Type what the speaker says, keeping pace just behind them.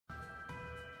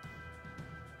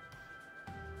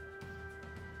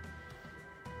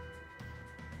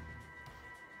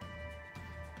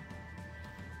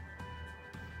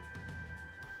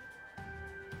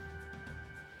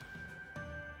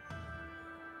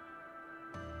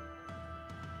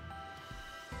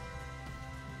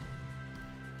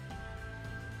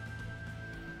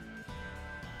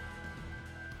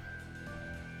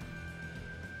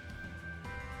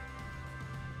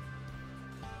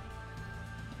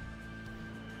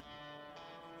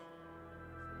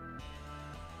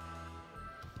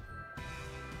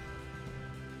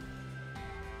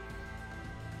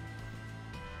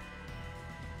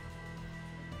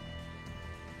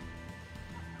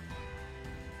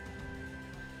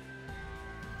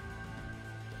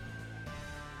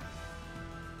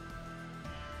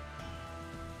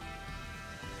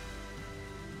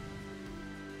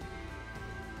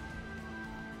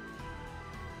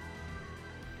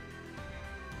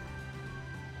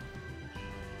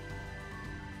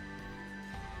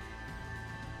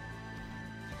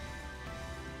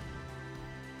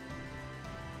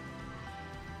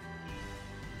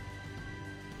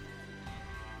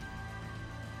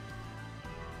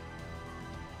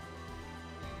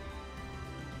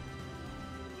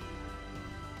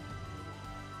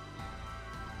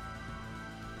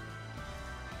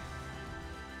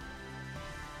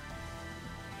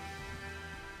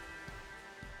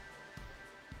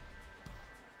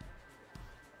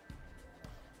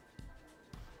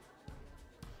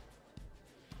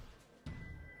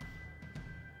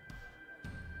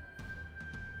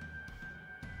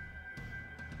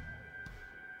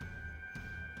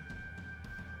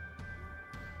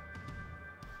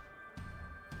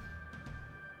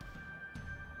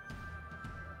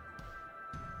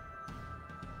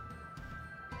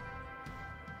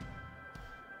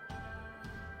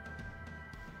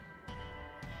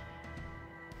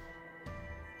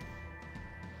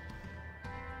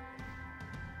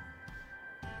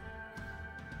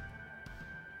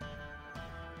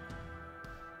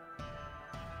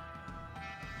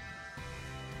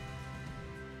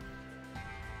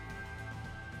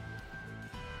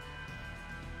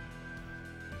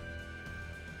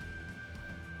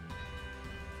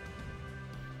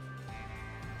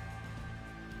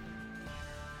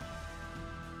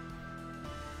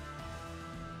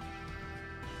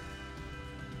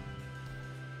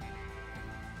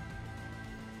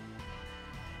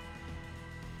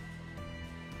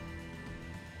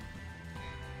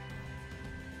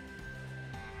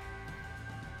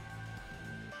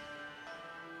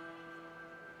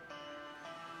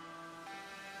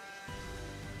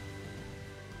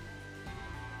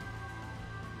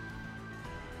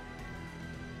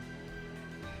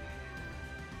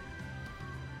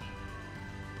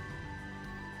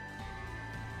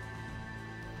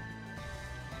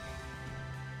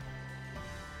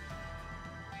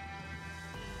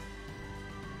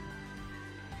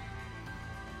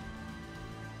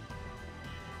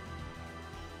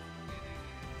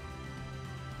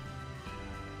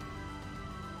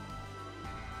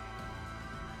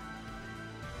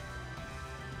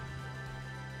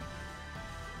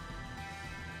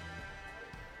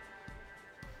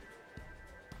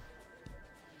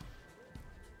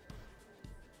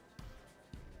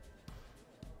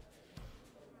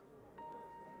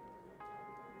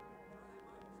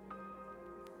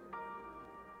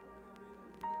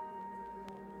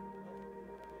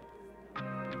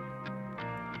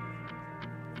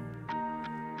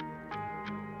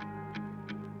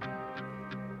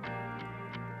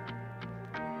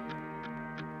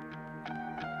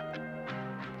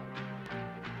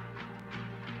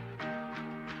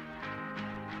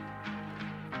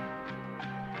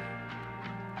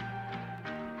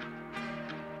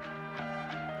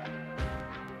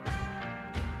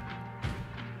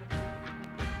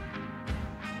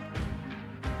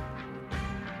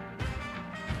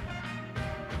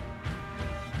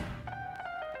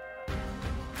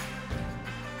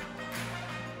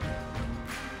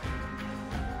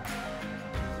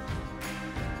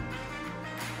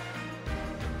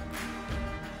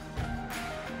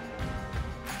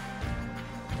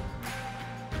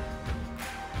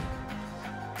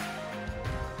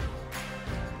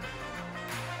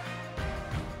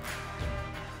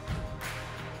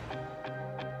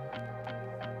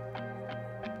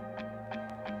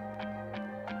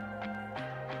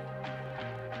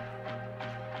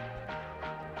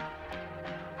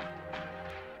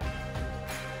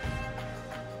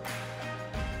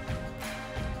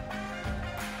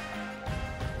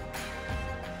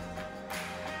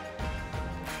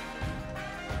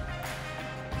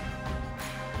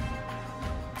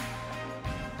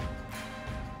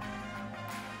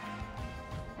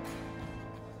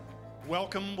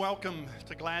Welcome, welcome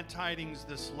to Glad Tidings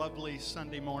this lovely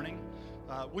Sunday morning.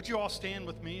 Would you all stand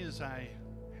with me as I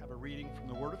have a reading from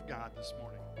the Word of God this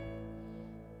morning?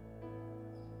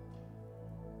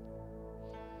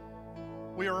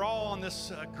 We are all on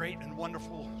this great and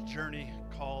wonderful journey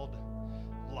called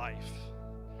life.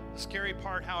 The scary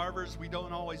part, however, is we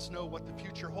don't always know what the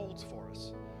future holds for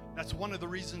us. That's one of the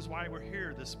reasons why we're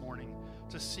here this morning,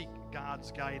 to seek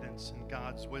God's guidance and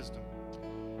God's wisdom.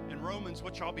 In Romans,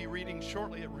 which I'll be reading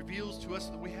shortly, it reveals to us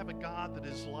that we have a God that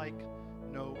is like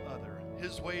no other.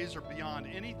 His ways are beyond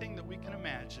anything that we can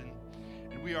imagine,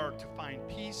 and we are to find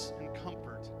peace and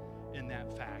comfort in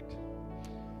that fact.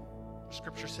 The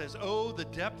scripture says, "Oh, the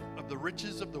depth of the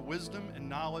riches of the wisdom and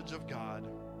knowledge of God!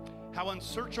 How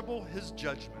unsearchable his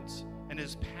judgments and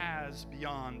his paths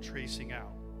beyond tracing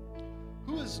out!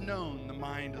 Who has known the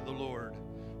mind of the Lord,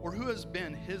 or who has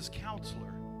been his counselor?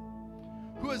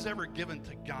 Who has ever given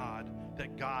to God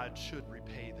that God should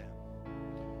repay them?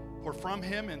 For from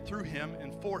him and through him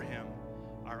and for him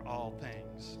are all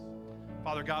things."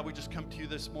 Father God, we just come to you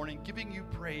this morning giving you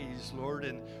praise, Lord,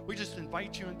 and we just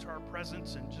invite you into our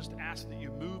presence and just ask that you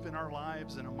move in our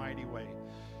lives in a mighty way.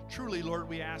 Truly, Lord,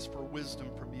 we ask for wisdom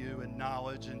from you and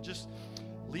knowledge, and just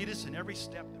lead us in every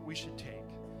step that we should take.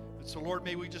 And so, Lord,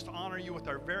 may we just honor you with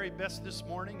our very best this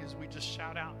morning as we just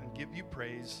shout out and give you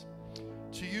praise.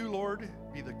 To you, Lord,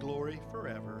 be the glory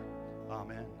forever.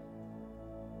 Amen.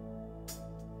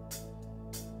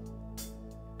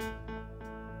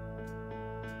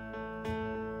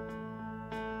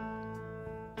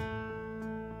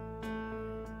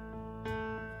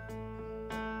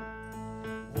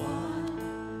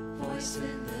 One voice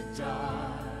in the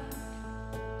dark,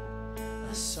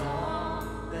 a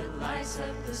song that lights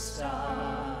up the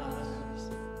stars.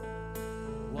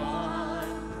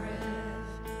 One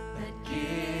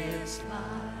gives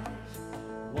life,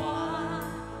 one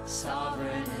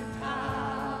sovereign in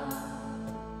power,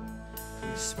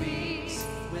 who speaks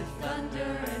with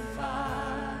thunder and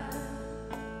fire.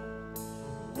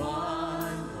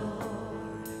 One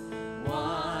Lord,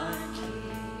 one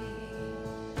King,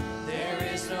 there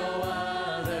is no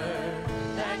other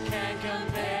that can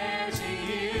compare to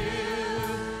you.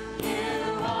 You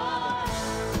are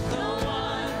the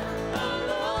one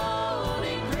alone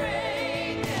in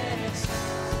greatness,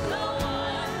 the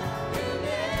one who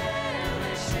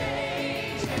never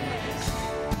changes.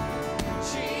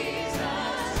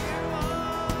 Jesus, you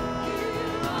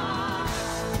are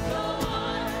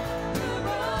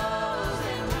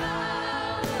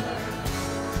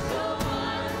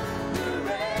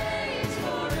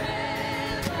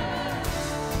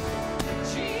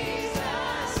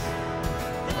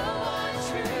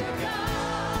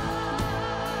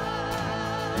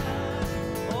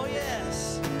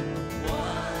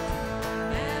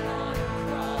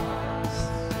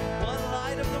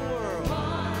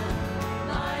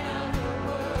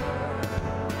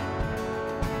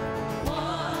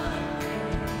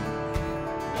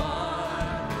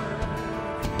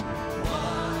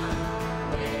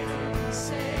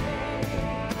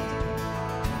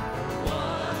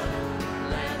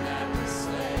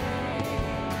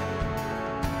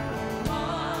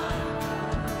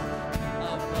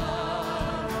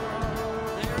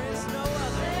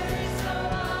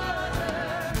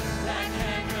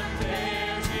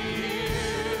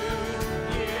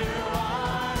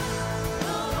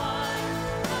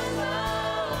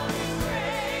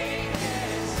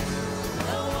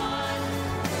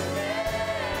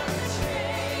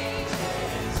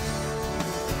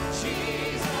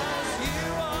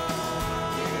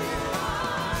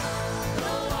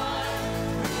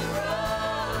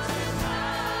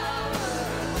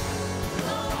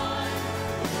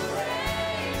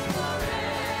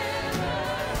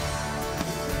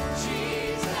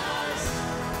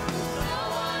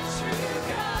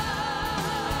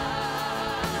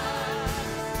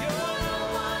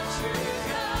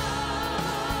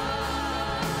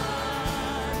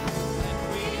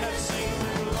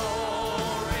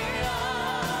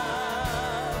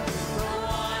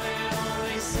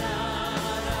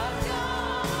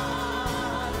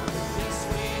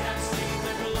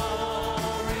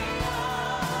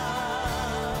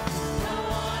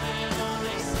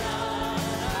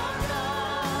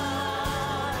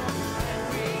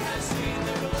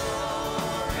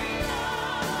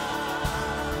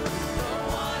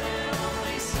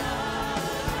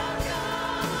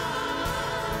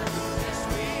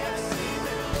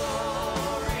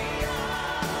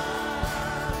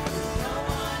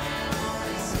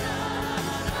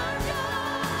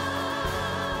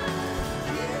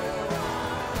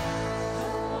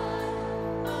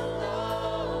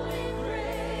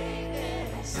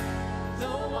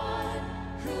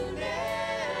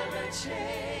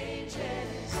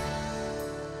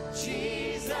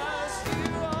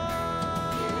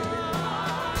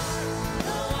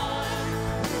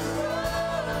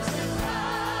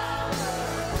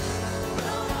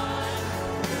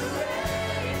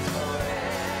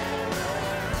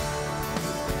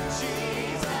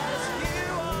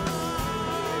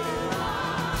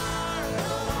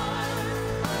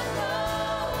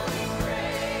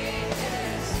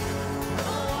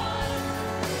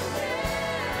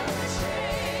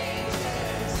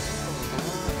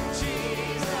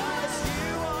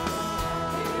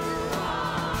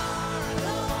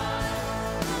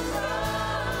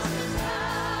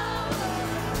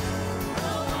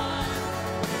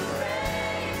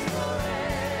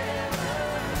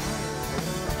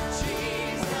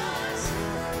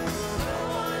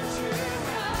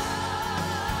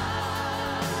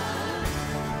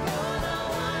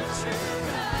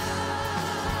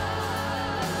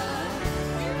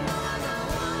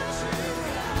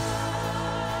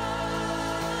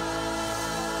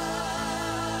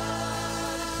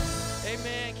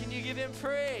Him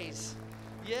praise.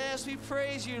 Yes, we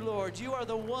praise you, Lord. You are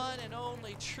the one and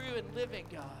only true and living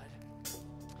God.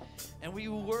 And we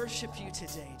worship you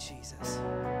today, Jesus.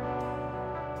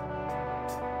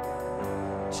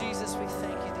 Jesus, we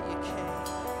thank you that you came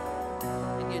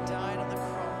and you died on the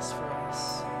cross for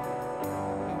us.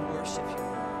 We worship you,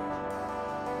 Lord.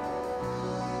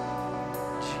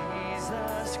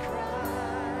 Jesus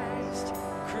Christ,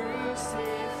 crucified,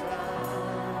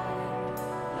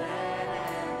 bled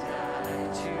and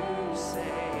died to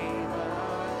save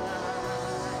our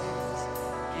lives.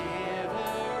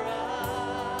 Giver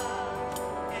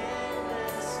of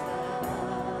endless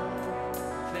love,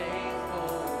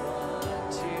 faithful one,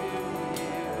 to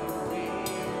you we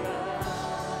run.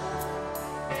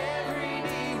 Every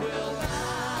knee will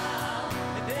bow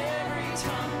and every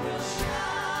tongue will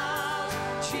shout,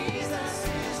 Jesus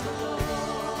is the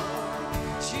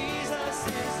Lord, Jesus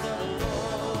is the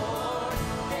Lord.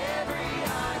 Every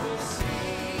eye will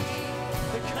see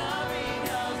the coming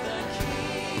of the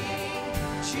King.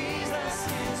 Jesus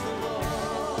is the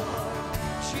Lord,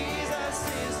 Jesus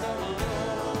is the Lord.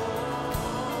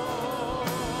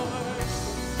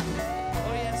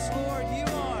 Oh yes, Lord, you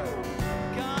are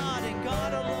God and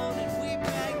God alone, and we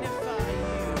magnify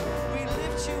you. We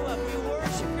lift you up. We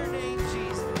worship your name,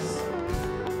 Jesus.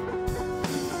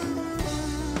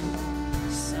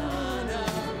 Son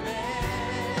of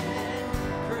man,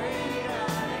 great I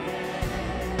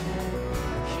am.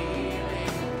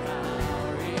 Healing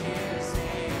power is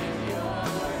in your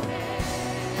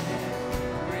hand.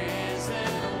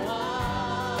 Risen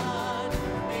one,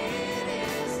 it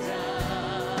is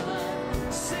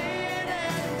done. Sin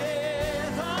and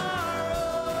death are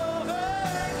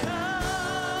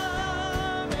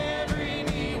overcome. Every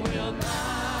knee will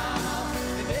bow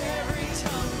and every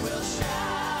tongue will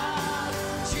shout,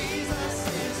 Jesus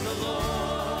is the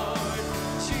Lord,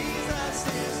 Jesus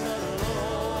is the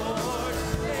Lord.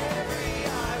 Every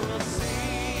eye will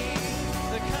see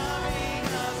the coming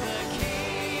of the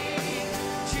King.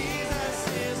 Jesus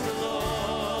is the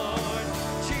Lord,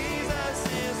 Jesus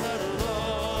is the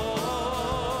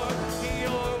Lord.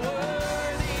 You're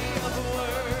worthy of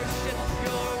worship,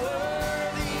 you're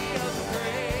worthy of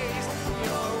praise,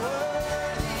 you're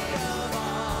worthy of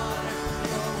honor,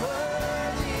 you're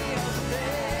worthy of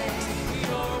thanks,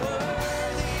 you're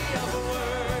worthy of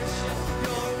worship,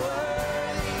 you're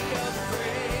worthy of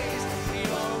praise,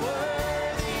 you're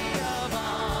worthy of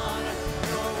honor,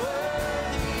 you're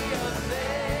worthy of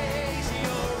thanks,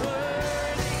 you're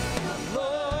worthy,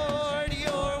 Lord,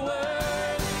 you're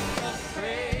worthy of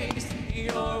praise,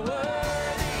 you're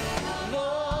worthy,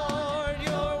 Lord,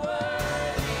 you're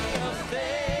worthy of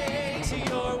thanks,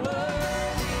 you're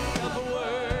worthy of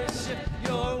worship,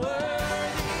 you're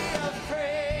worthy of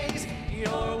praise,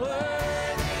 you're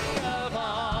worthy of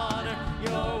honor,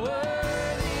 you're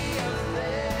worthy of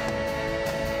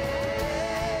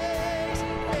thanks.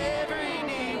 Every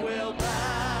knee will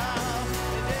bow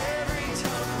and every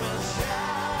tongue will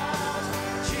shout,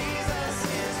 Jesus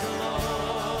is the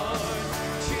Lord,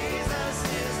 Jesus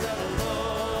is the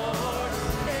Lord.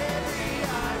 Every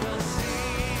eye will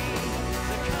see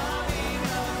the coming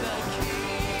of the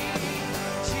King.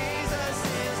 Jesus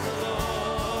is the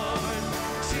Lord,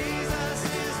 Jesus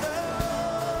is the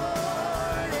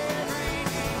Lord. Every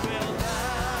knee will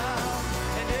bow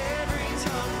and every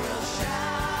tongue will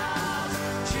shout,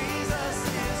 Jesus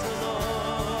is the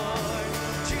Lord,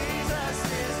 Jesus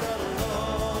is the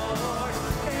Lord.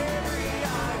 Every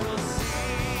eye will see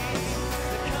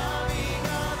the coming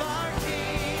of our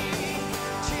King.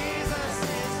 Jesus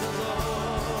is the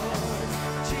Lord,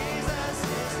 Jesus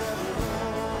is the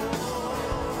Lord.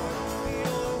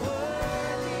 You're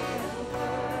worthy of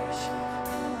worship.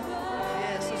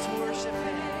 Yes, let's worship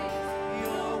Him.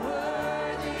 You're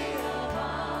worthy of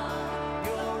honor.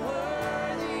 You're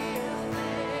worthy of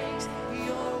thanks.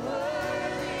 You're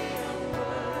worthy of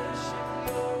worship.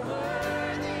 You're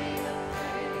worthy of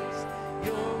praise.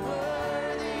 You're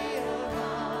worthy of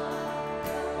honor.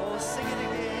 Oh, sing it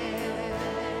again.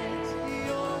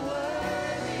 You're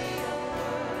worthy of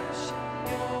worship.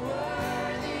 You're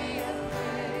worthy of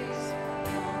praise.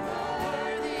 You're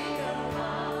worthy of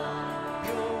honor.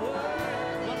 You're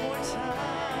worthy. One more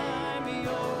time.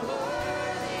 You're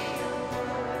worthy of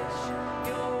worship.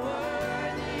 You're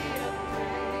worthy of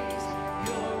praise.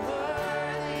 You're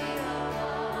worthy of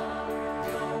honor.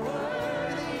 You're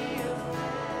worthy of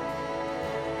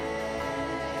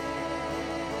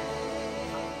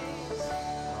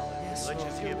praise. Let's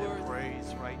just give him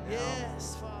praise right now.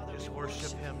 Yes, Father. Just we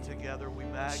worship him you. together. We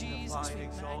magnify Jesus, and we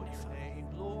exalt your magnify name.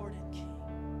 you, Lord and King.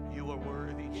 You are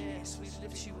worthy, Yes, Jesus. we to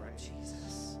lift be you up, praised.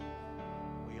 Jesus.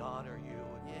 We honor you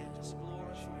and we Yes, adore you,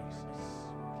 glorify your Jesus.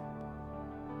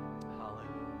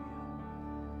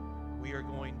 we are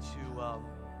going to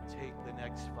take the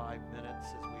next 5 minutes,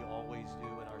 as we always do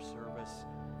in our service.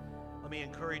 Let me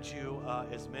encourage you,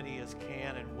 as many as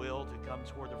can and will, to come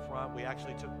toward the front. We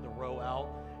actually took the row out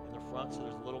in the front, so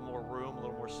there's a little more room, a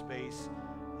little more space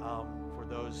for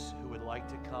those who would like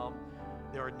to come.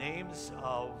 There are names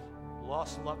of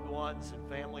lost loved ones and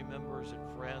family members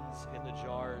and friends in the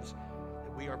jars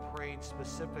that we are praying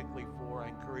specifically for. I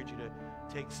encourage you to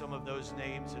take some of those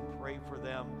names and pray for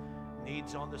them.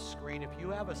 Needs on the screen. If you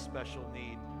have a special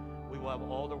need, we will have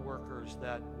all the workers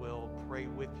that will pray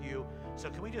with you.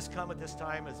 So can we just come at this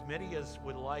time, as many as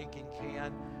would like and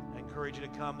can? I encourage you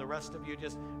to come. The rest of you,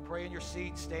 just pray in your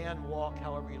seat, stand, walk,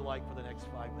 however you like for the next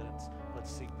 5 minutes.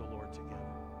 Let's seek the Lord together.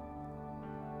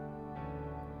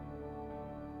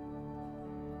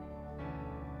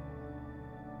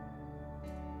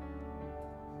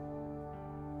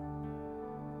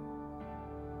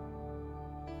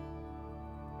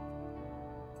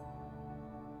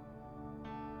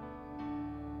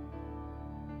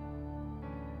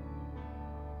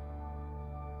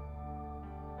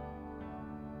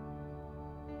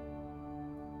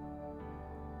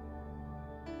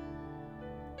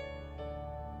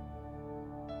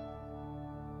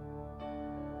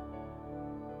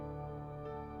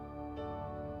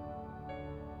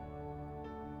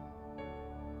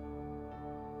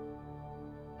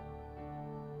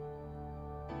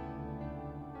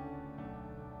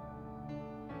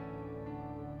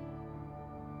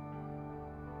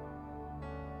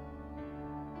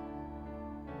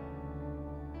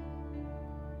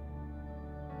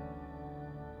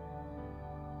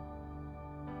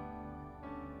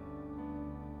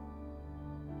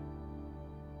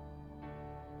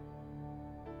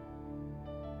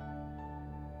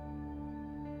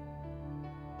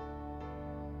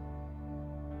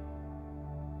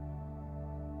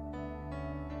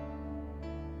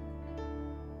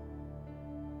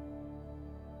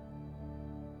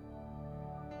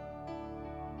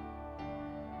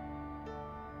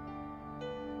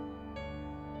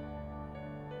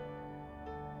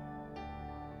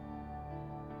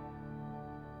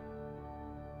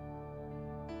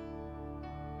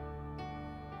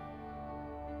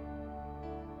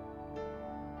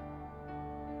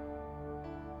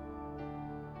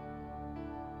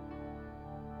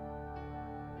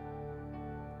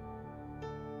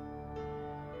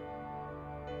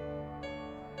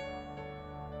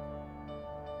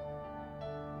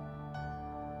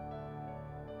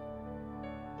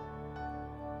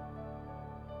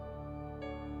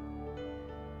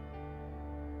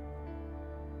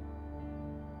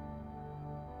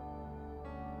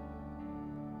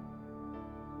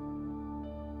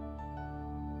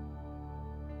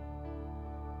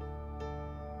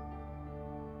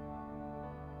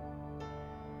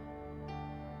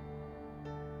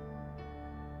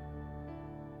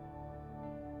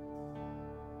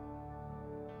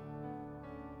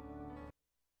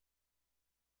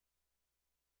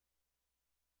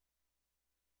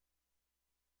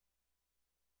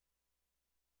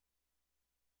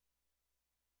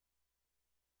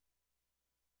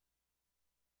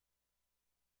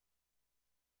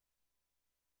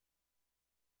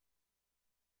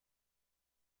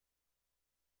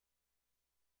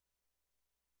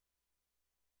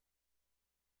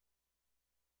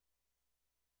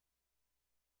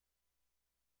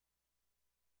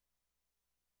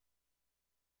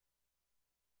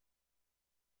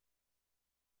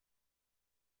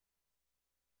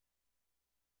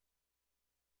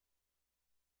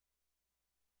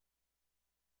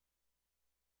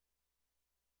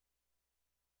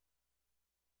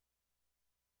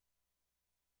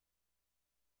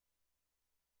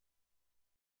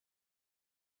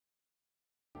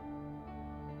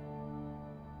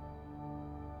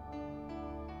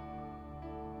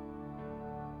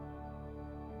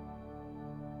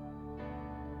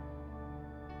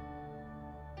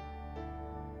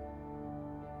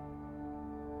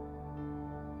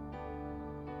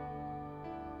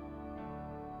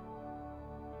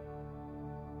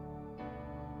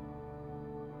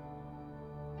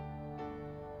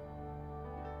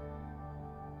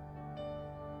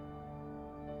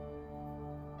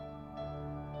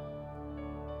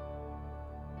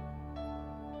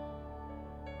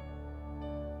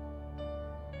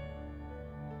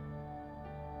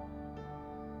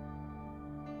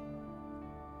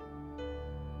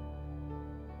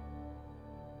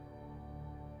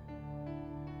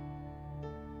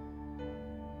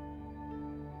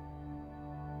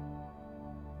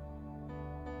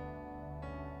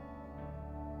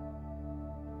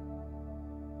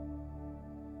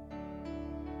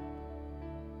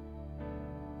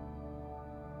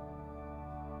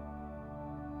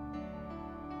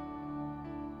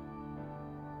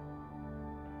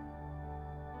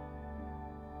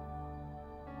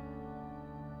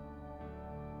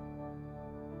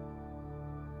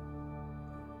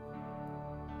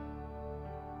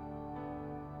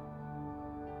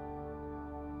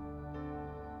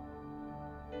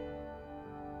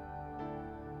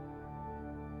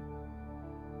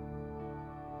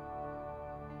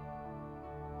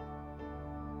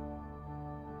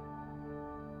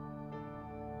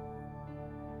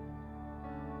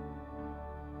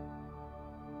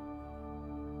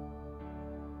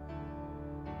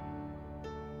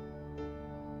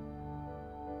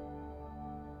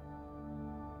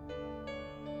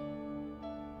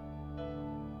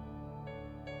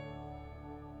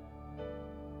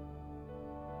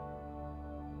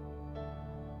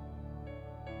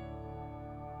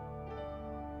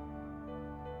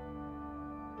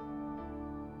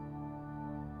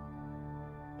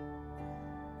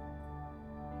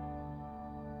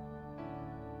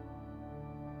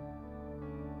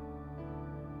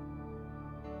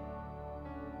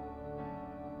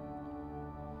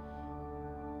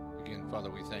 Father,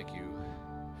 we thank you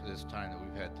for this time that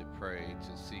we've had to pray,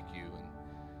 to seek you. And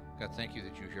God, thank you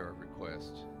that you hear our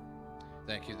request.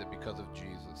 Thank you that because of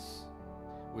Jesus,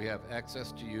 we have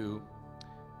access to you.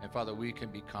 And Father, we can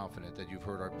be confident that you've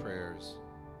heard our prayers.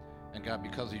 And God,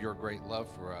 because of your great love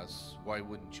for us, why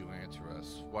wouldn't you answer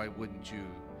us? Why wouldn't you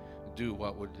do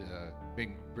what would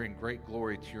bring great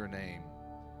glory to your name?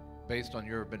 Based on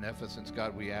your beneficence,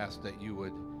 God, we ask that you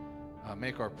would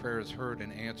make our prayers heard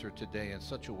and answered today in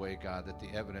such a way, God, that the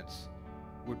evidence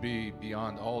would be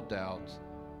beyond all doubt,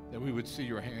 that we would see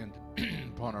your hand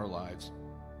upon our lives.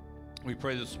 We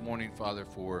pray this morning, Father,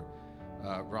 for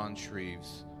Ron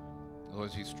Shreves.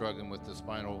 Lord, as he's struggling with the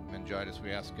spinal meningitis,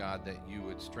 we ask, God, that you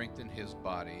would strengthen his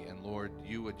body. And Lord,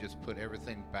 you would just put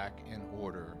everything back in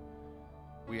order.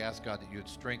 We ask, God, that you would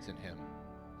strengthen him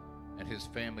and his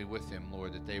family with him,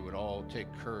 Lord, that they would all take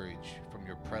courage from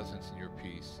your presence and your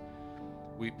peace.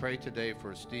 We pray today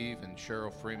for Steve and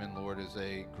Cheryl Freeman, Lord, as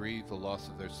they grieve the loss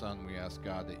of their son. We ask,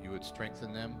 God, that you would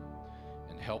strengthen them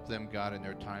and help them, God, in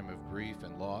their time of grief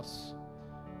and loss.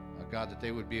 God, that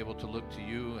they would be able to look to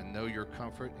you and know your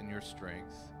comfort and your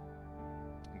strength.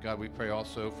 And God, we pray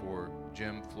also for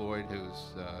Jim Floyd,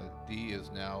 whose Dee is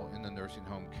now in the nursing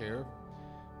home care.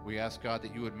 We ask, God,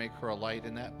 that you would make her a light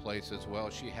in that place as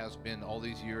well. She has been all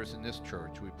these years in this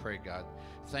church. We pray, God,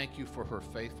 thank you for her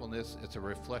faithfulness. It's a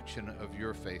reflection of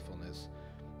your faithfulness.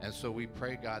 And so we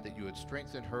pray, God, that you would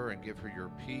strengthen her and give her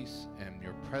your peace and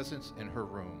your presence in her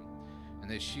room. And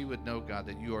that she would know, God,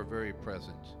 that you are very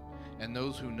present. And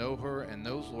those who know her and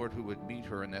those, Lord, who would meet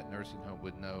her in that nursing home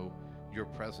would know your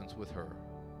presence with her.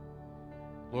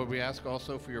 Lord, we ask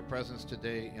also for your presence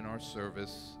today in our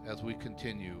service as we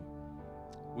continue.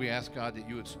 We ask, God, that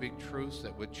you would speak truths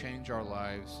that would change our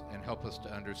lives and help us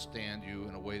to understand you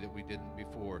in a way that we didn't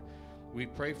before. We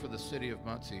pray for the city of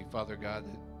Muncie, Father God,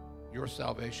 that your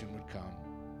salvation would come.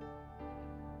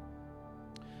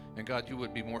 And God, you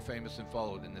would be more famous and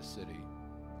followed in this city.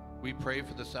 We pray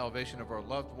for the salvation of our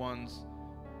loved ones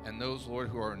and those, Lord,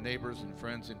 who are our neighbors and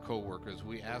friends and co-workers.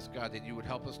 We ask, God, that you would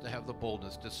help us to have the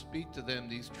boldness to speak to them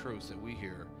these truths that we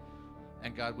hear.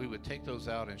 And God, we would take those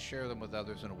out and share them with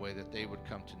others in a way that they would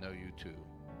come to know you too.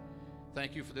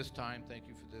 Thank you for this time. Thank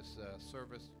you for this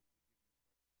service.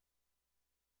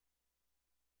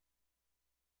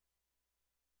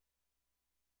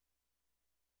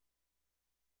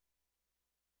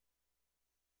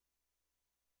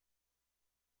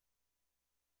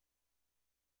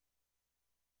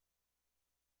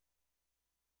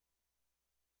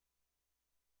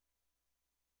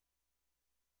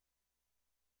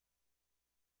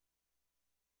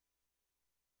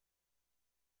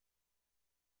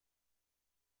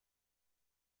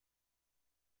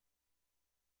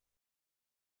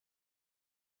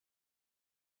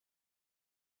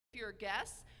 If you're a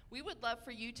guest, we would love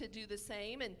for you to do the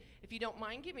same. And if you don't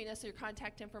mind giving us your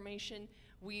contact information,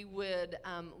 we would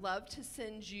love to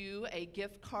send you a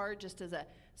gift card just as a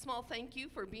small thank you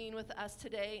for being with us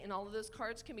today. And all of those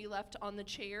cards can be left on the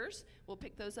chairs. We'll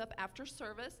pick those up after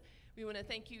service. We want to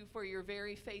thank you for your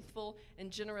very faithful and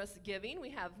generous giving. We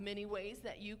have many ways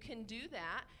that you can do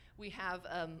that. We have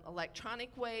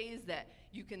electronic ways that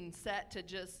you can set to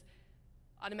just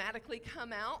automatically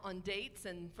come out on dates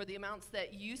and for the amounts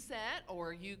that you set,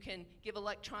 or you can give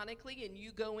electronically and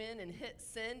you go in and hit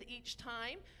send each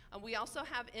time. We also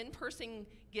have in-person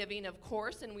giving, of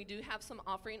course, and we do have some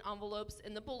offering envelopes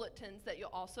in the bulletins that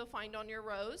you'll also find on your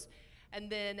rows. And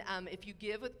then if you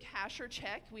give with cash or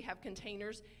check, we have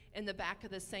containers in the back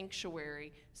of the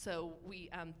sanctuary. So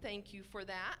we thank you for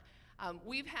that.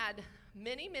 We've had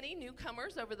many, many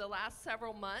newcomers over the last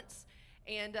several months.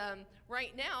 And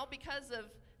right now, because of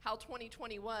how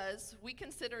 2020 was, we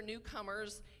consider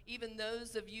newcomers even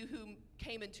those of you who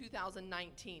came in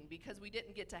 2019, because we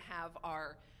didn't get to have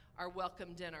our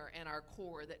welcome dinner and our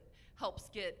core that helps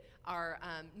get our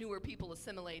newer people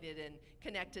assimilated and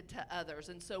connected to others.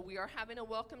 And so we are having a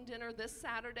welcome dinner this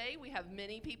Saturday. We have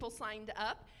many people signed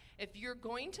up. If you're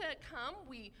going to come,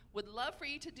 we would love for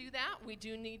you to do that. We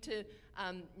do need to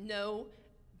know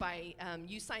by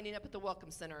you signing up at the Welcome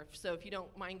Center. So if you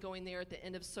don't mind going there at the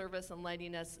end of service and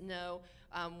letting us know.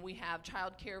 We have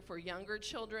childcare for younger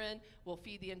children. We'll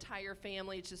feed the entire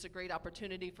family. It's just a great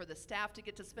opportunity for the staff to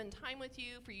get to spend time with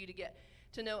you, for you to get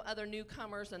to know other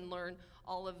newcomers and learn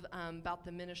all of about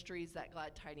the ministries that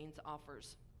Glad Tidings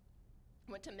offers.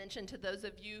 I want to mention to those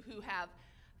of you who have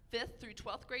 5th through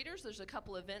 12th graders, there's a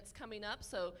couple events coming up,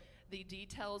 so the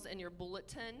details in your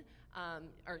bulletin,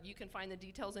 or you can find the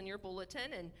details in your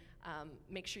bulletin, and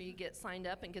make sure you get signed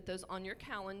up and get those on your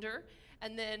calendar.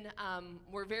 And then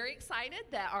we're very excited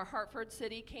that our Hartford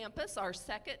City campus, our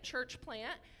second church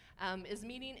plant, is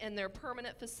meeting in their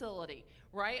permanent facility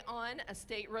right on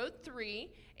State Road 3.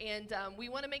 And we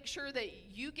want to make sure that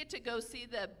you get to go see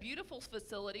the beautiful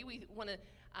facility. We want to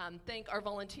thank our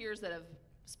volunteers that have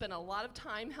spent a lot of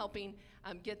time helping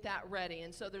get that ready.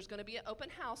 And so there's going to be an open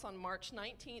house on March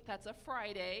 19th. That's a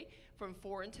Friday from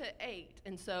 4 until 8.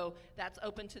 And so that's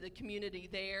open to the community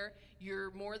there.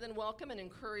 You're more than welcome and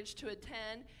encouraged to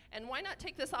attend. And why not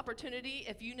take this opportunity,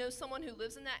 if you know someone who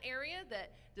lives in that area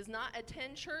that does not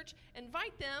attend church,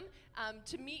 invite them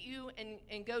to meet you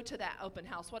and go to that open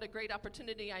house. What a great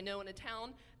opportunity. I know in a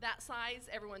town that size,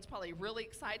 everyone's probably really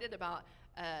excited about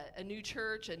a new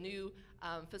church, a new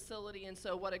facility, and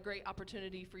so what a great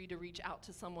opportunity for you to reach out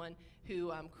to someone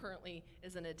who currently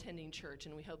isn't attending church,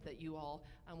 and we hope that you all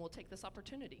will take this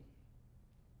opportunity.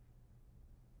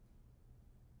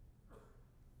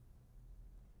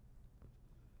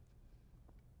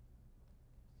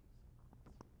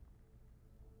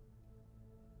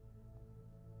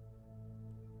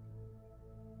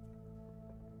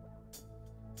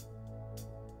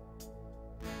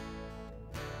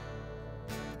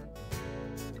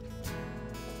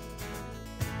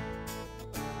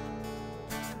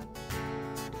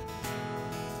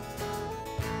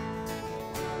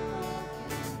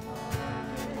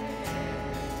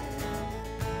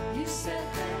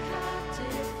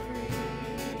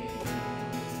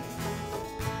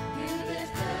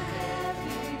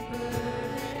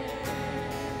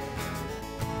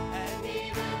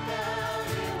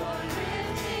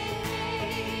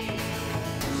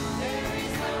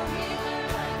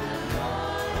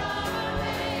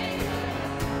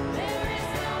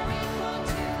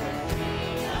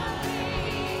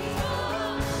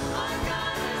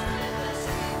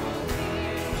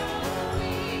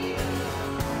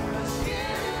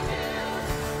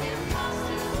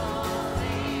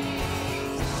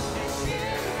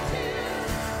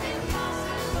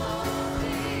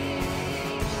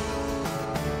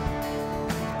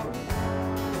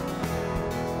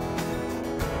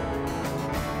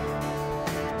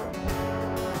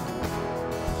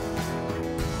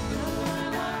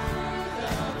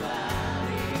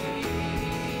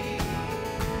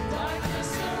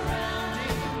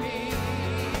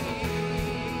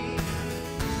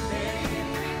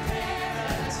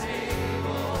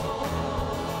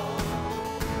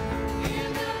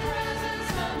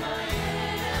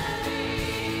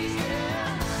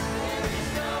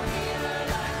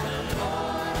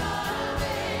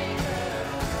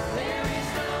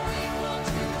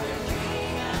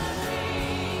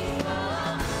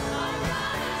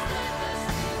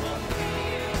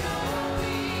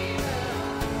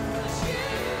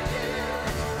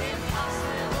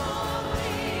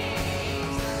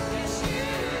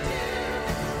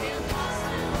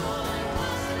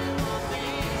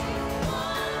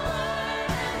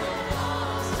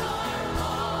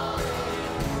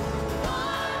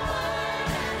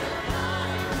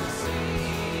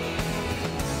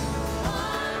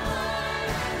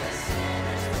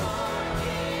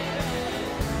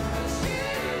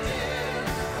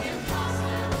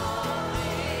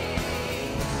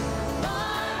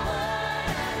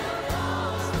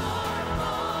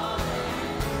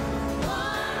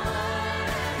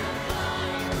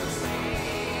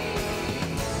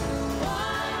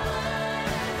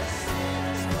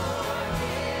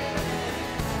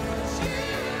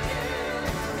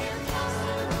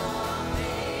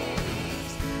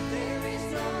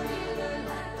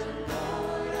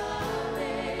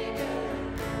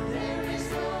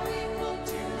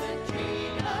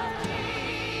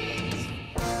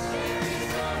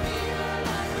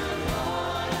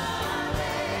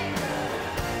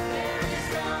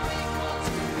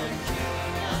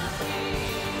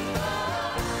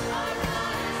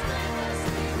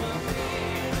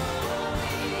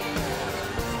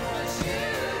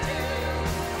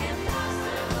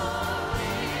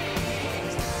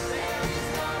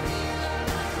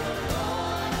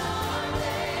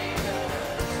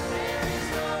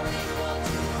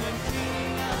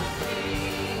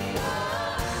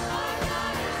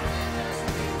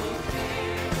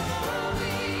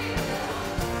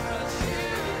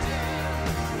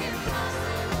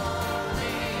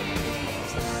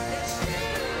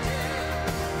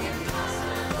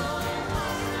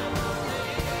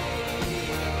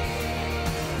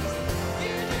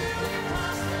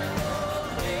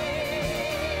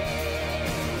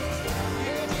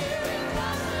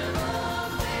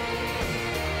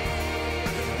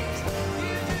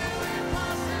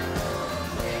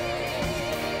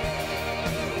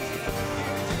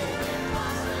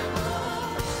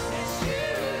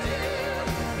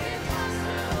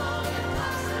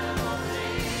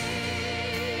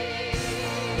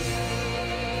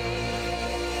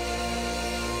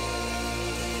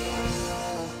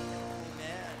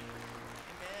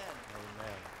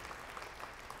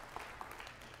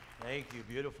 Thank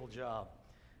you. Beautiful job.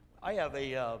 I have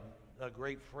a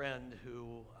great friend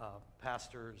who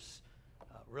pastors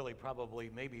really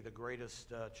probably maybe the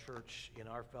greatest church in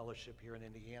our fellowship here in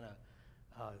Indiana,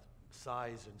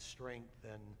 size and strength.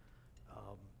 And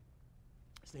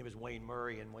his name is Wayne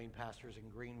Murray, and Wayne pastors in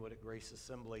Greenwood at Grace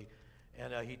Assembly.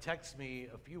 And he texted me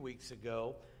a few weeks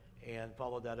ago and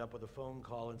followed that up with a phone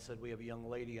call and said, we have a young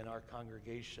lady in our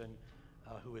congregation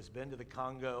who has been to the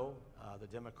Congo, the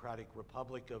Democratic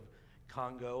Republic of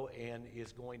Congo, and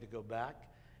is going to go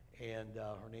back. And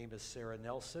her name is Sarah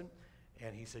Nelson.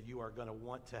 And he said, you are going to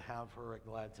want to have her at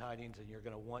Glad Tidings, and you're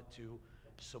going to want to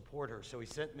support her. So he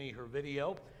sent me her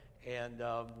video, and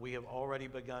we have already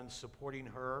begun supporting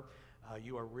her.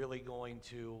 You are really going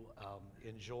to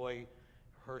enjoy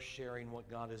her sharing what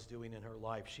God is doing in her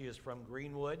life. She is from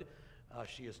Greenwood.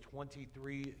 She is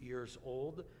 23 years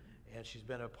old, and she's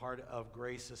been a part of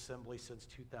Grace Assembly since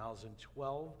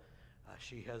 2012.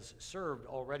 She has served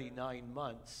already 9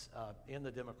 months in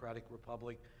the Democratic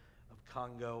Republic of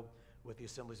Congo with the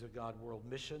Assemblies of God World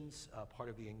Missions, part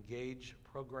of the Engage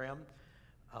program.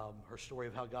 Her story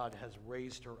of how God has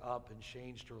raised her up and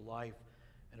changed her life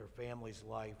and her family's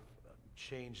life,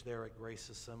 changed there at Grace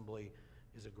Assembly,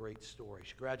 is a great story.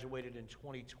 She graduated in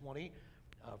 2020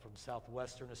 from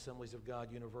Southwestern Assemblies of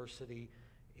God University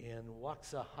in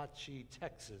Waxahachie,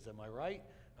 Texas. Am I right?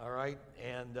 All right.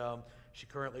 And she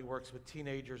currently works with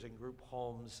teenagers in group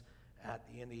homes at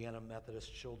the Indiana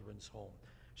Methodist Children's Home.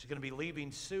 She's going to be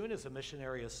leaving soon as a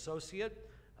missionary associate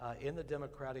in the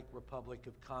Democratic Republic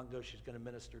of Congo. She's going to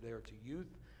minister there to youth,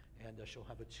 and she'll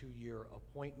have a 2-year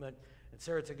appointment. And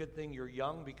Sarah, it's a good thing you're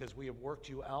young because we have worked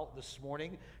you out this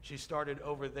morning. She started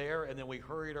over there, and then we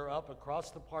hurried her up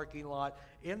across the parking lot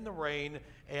in the rain,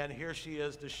 and here she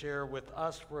is to share with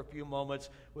us for a few moments.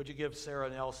 Would you give Sarah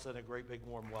Nelson a great big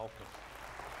warm welcome?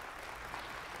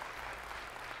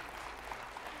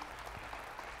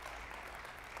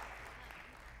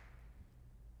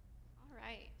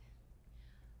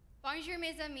 Bonjour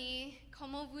mes amis,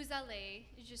 comment vous allez?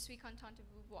 Je suis contente de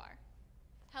vous voir.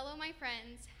 Hello my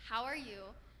friends, how are you?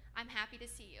 I'm happy to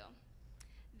see you.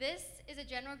 This is a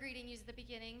general greeting used at the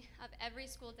beginning of every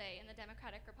school day in the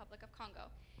Democratic Republic of Congo.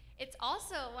 It's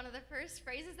also one of the first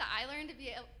phrases that I learned to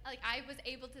be, I was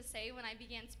able to say when I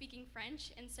began speaking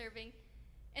French and serving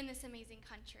in this amazing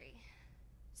country.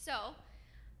 So,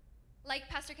 like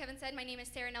Pastor Kevin said, my name is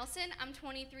Sarah Nelson. I'm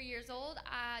 23 years old.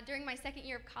 During my second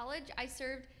year of college, I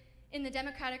served in the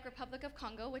Democratic Republic of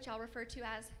Congo, which I'll refer to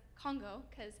as Congo,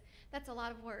 because that's a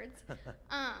lot of words.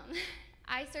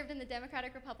 I served in the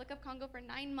Democratic Republic of Congo for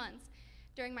 9 months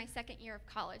during my second year of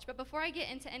college. But before I get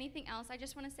into anything else, I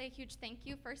just want to say a huge thank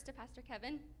you first to Pastor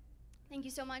Kevin. Thank you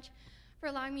so much for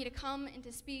allowing me to come and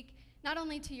to speak not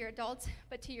only to your adults,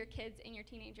 but to your kids and your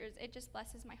teenagers. It just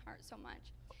blesses my heart so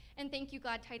much. And thank you,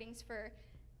 Glad Tidings, for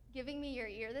giving me your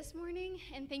ear this morning,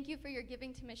 and thank you for your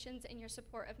giving to missions and your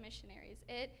support of missionaries.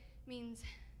 It means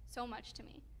so much to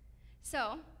me.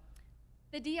 So,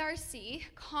 the DRC,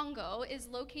 Congo, is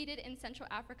located in Central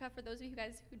Africa, for those of you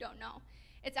guys who don't know.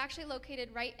 It's actually located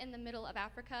right in the middle of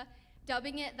Africa,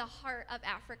 dubbing it the heart of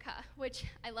Africa, which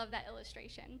I love that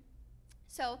illustration.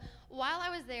 So, while I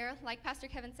was there, like Pastor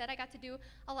Kevin said, I got to do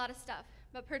a lot of stuff,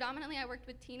 but predominantly I worked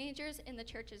with teenagers in the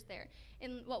churches there,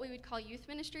 in what we would call youth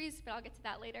ministries, but I'll get to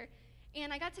that later.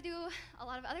 And I got to do a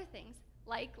lot of other things,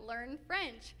 like learn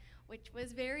French, which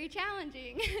was very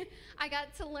challenging. I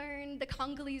got to learn the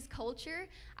Congolese culture.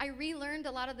 I relearned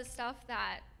a lot of the stuff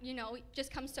that, just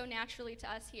comes so naturally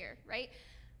to us here, right?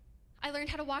 I learned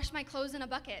how to wash my clothes in a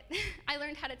bucket. I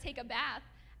learned how to take a bath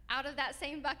out of that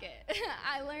same bucket.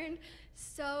 I learned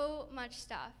so much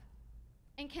stuff.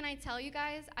 And can I tell you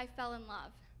guys, I fell in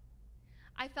love.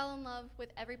 I fell in love with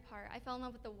every part. I fell in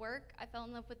love with the work. I fell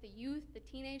in love with the youth, the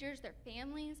teenagers, their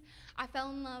families. I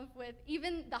fell in love with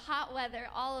even the hot weather,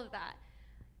 all of that.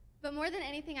 But more than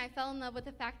anything, I fell in love with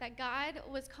the fact that God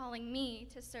was calling me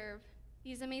to serve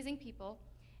these amazing people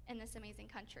in this amazing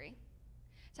country.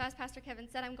 So as Pastor Kevin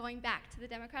said, I'm going back to the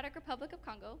Democratic Republic of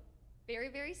Congo very,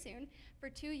 very soon for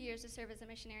 2 years to serve as a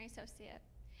missionary associate.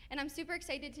 And I'm super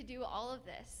excited to do all of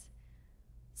this.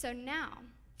 So now,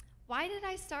 why did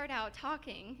I start out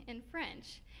talking in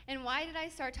French? And why did I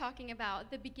start talking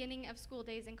about the beginning of school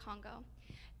days in Congo?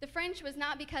 The French was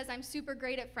not because I'm super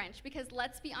great at French, because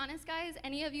let's be honest, guys,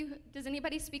 does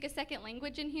anybody speak a second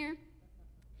language in here?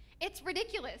 It's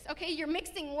ridiculous, okay? You're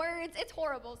mixing words. It's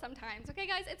horrible sometimes, okay,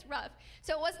 guys? It's rough.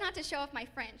 So it was not to show off my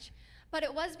French, but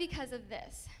it was because of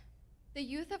this. The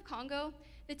youth of Congo,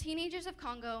 the teenagers of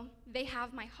Congo, they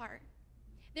have my heart.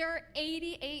 There are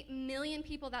 88 million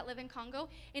people that live in Congo,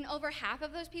 and over half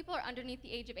of those people are underneath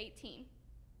the age of 18.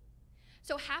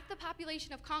 So half the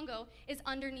population of Congo is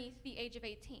underneath the age of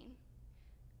 18.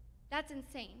 That's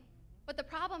insane. But the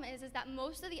problem is that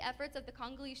most of the efforts of the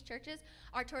Congolese churches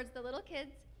are towards the little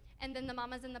kids and then the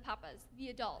mamas and the papas, the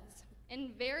adults.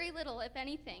 And very little, if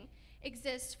anything,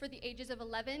 exists for the ages of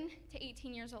 11 to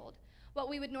 18 years old, what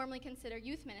we would normally consider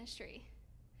youth ministry.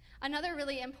 Another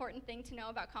really important thing to know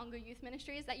about Congo youth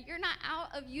ministry is that you're not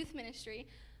out of youth ministry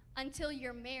until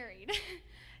you're married.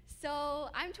 So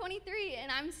I'm 23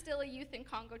 and I'm still a youth in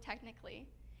Congo technically,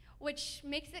 which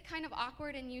makes it kind of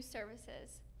awkward in youth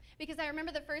services. Because I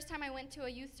remember the first time I went to a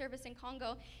youth service in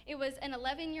Congo, it was an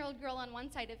 11-year-old girl on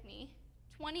one side of me,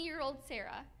 20-year-old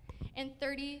Sarah, and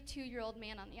 32-year-old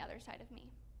man on the other side of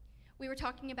me. We were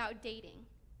talking about dating.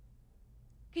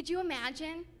 Could you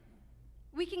imagine?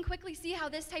 We can quickly see how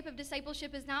this type of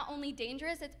discipleship is not only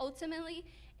dangerous, it's ultimately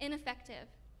ineffective.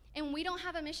 And we don't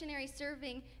have a missionary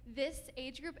serving this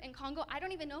age group in Congo. I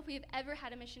don't even know if we've ever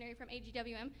had a missionary from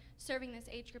AGWM serving this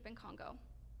age group in Congo.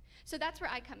 So that's where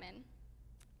I come in.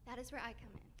 That is where I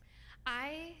come in.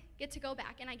 I get to go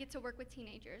back and I get to work with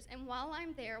teenagers. And while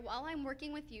I'm there, while I'm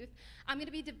working with youth, I'm going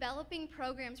to be developing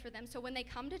programs for them so when they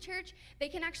come to church, they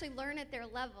can actually learn at their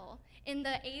level in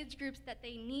the age groups that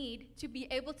they need to be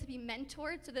able to be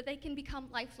mentored so that they can become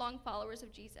lifelong followers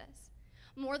of Jesus.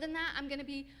 More than that, I'm going to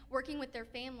be working with their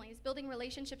families, building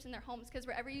relationships in their homes, because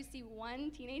wherever you see one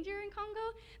teenager in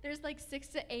Congo, there's like 6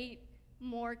 to 8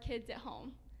 more kids at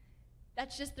home.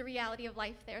 That's just the reality of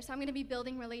life there. So I'm going to be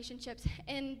building relationships.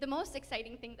 And the most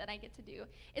exciting thing that I get to do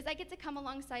is I get to come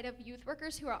alongside of youth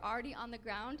workers who are already on the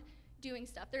ground doing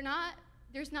stuff.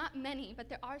 There's not many, but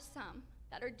there are some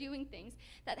that are doing things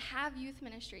that have youth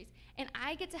ministries. And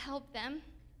I get to help them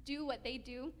do what they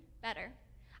do better.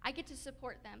 I get to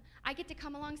support them. I get to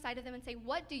come alongside of them and say,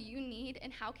 what do you need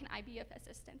and how can I be of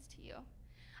assistance to you?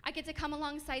 I get to come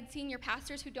alongside senior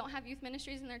pastors who don't have youth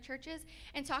ministries in their churches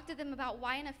and talk to them about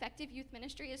why an effective youth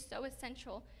ministry is so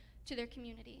essential to their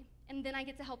community. And then I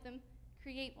get to help them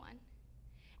create one.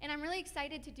 And I'm really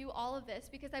excited to do all of this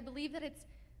because I believe that it's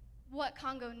what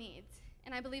Congo needs.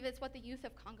 And I believe it's what the youth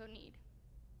of Congo need.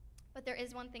 But there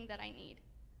is one thing that I need.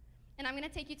 And I'm going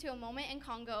to take you to a moment in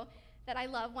Congo that I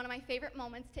love, one of my favorite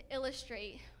moments to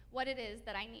illustrate what it is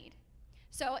that I need.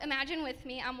 So imagine with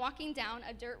me, I'm walking down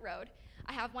a dirt road.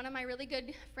 I have one of my really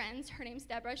good friends, her name's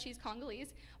Deborah, she's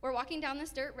Congolese. We're walking down this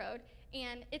dirt road,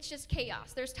 and it's just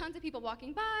chaos. There's tons of people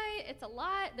walking by,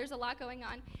 there's a lot going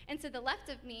on. And to the left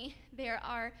of me, there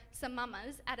are some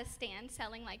mamas at a stand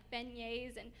selling like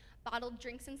beignets and bottled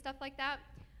drinks and stuff like that.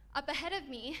 Up ahead of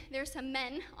me, there's some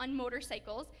men on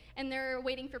motorcycles, and they're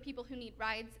waiting for people who need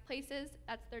rides places.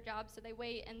 That's their job, so they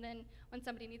wait, and then when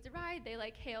somebody needs a ride, they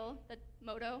like hail the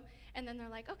moto, and then they're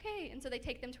like, okay, and so they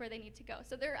take them to where they need to go.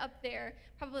 So they're up there,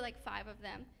 probably like 5 of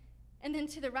them. And then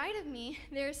to the right of me,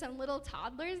 there's some little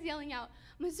toddlers yelling out,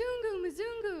 Mzungu,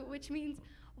 Mzungu, which means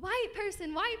white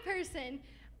person,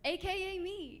 AKA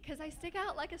me, because I stick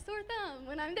out like a sore thumb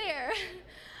when I'm there.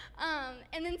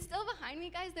 And then still behind me,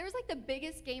 guys, there was like the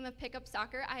biggest game of pickup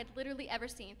soccer I had literally ever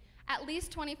seen. At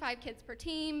least 25 kids per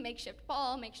team, makeshift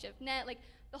ball, makeshift net, like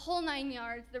the whole 9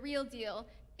 yards, the real deal.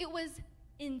 It was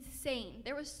insane.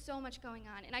 There was so much going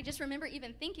on. And I just remember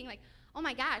even thinking like, oh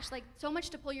my gosh, like so much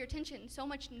to pull your attention, so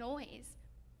much noise.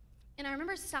 And I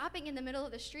remember stopping in the middle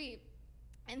of the street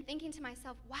and thinking to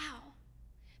myself, wow,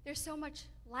 there's so much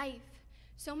life,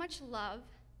 so much love,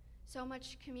 so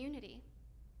much community.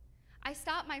 I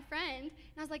stopped my friend,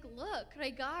 and I was like, look,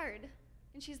 regard.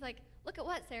 And she's like, look at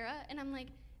what, Sarah? And I'm like,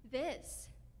 this,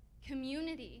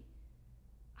 community.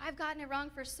 I've gotten it wrong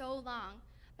for so long,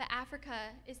 but Africa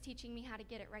is teaching me how to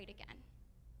get it right again.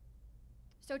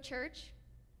 So church,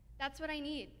 that's what I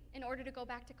need in order to go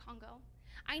back to Congo.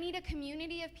 I need a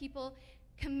community of people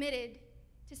committed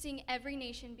to seeing every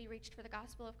nation be reached for the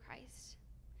gospel of Christ.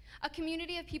 A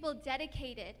community of people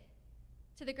dedicated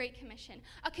to the Great Commission.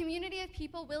 A community of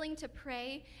people willing to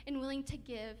pray and willing to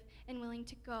give and willing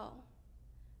to go.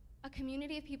 A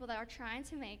community of people that are trying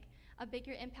to make a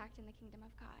bigger impact in the kingdom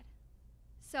of God.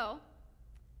 So,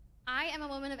 I am a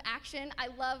woman of action. I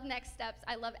love next steps.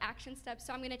 I love action steps.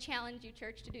 So I'm going to challenge you,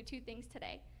 church, to do 2 things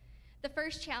today. The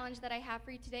first challenge that I have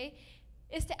for you today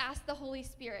is to ask the Holy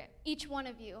Spirit, each one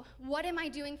of you, what am I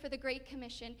doing for the Great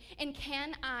Commission, and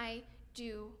can I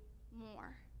do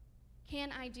more?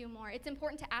 Can I do more? It's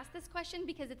important to ask this question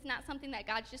because it's not something that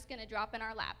God's just going to drop in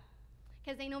our lap.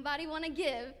 Because ain't nobody want to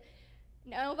give.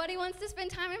 Nobody wants to spend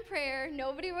time in prayer.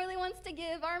 Nobody really wants to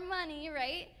give our money,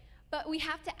 right? But we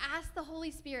have to ask the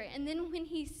Holy Spirit. And then when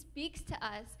he speaks to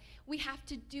us, we have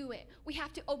to do it. We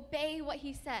have to obey what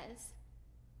he says.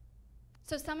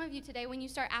 So some of you today, when you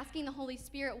start asking the Holy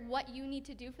Spirit what you need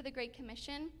to do for the Great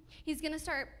Commission, he's going to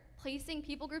start placing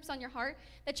people groups on your heart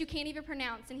that you can't even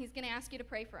pronounce, and he's going to ask you to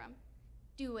pray for them.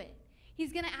 Do it.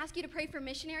 He's going to ask you to pray for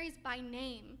missionaries by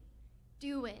name.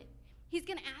 Do it. He's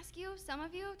going to ask you, some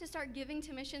of you, to start giving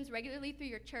to missions regularly through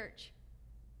your church.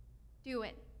 Do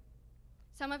it.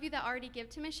 Some of you that already give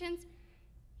to missions,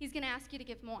 he's going to ask you to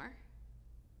give more.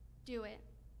 Do it.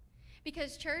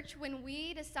 Because, church, when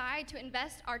we decide to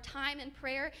invest our time in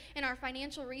prayer and our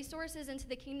financial resources into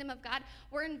the kingdom of God,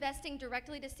 we're investing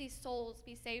directly to see souls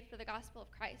be saved for the gospel of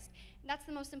Christ. And that's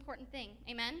the most important thing.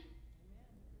 Amen?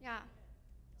 Yeah.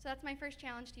 So that's my first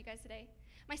challenge to you guys today.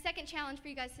 My second challenge for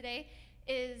you guys today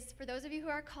is for those of you who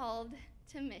are called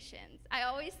to missions. I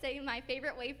always say my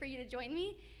favorite way for you to join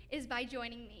me is by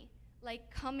joining me,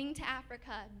 like coming to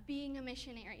Africa, being a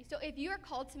missionary. So if you are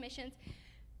called to missions,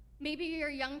 maybe you're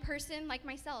a young person like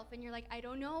myself, and you're like, I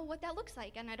don't know what that looks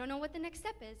like, and I don't know what the next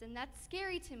step is, and that's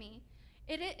scary to me.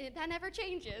 That never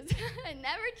changes. It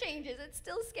never changes. It's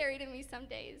still scary to me some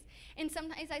days. And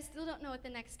sometimes I still don't know what the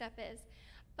next step is.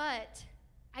 But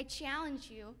I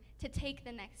challenge you to take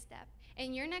the next step.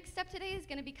 And your next step today is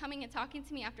going to be coming and talking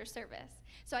to me after service.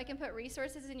 So I can put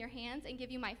resources in your hands and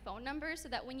give you my phone number so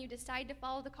that when you decide to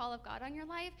follow the call of God on your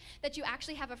life, that you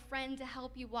actually have a friend to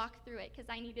help you walk through it, because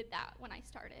I needed that when I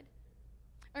started.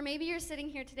 Or maybe you're sitting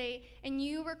here today and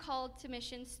you were called to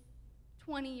missions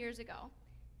 20 years ago.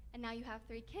 And now you have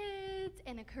 3 kids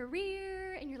and a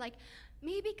career, and you're like,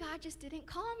 maybe God just didn't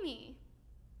call me.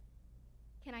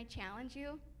 Can I challenge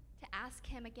you to ask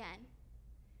him again?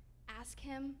 Ask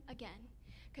him again.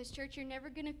 Because, church, you're never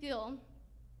going to feel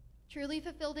truly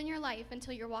fulfilled in your life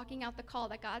until you're walking out the call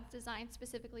that God's designed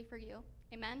specifically for you.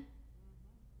 Amen?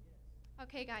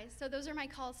 Okay, guys, so those are my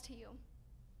calls to you.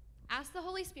 Ask the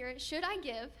Holy Spirit, should I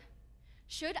give?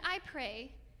 Should I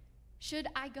pray? Should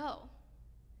I go?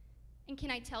 And can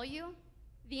I tell you?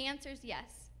 The answer is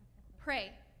yes.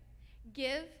 Pray.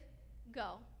 Give.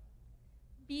 Go.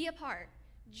 Be a part.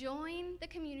 Join the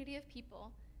community of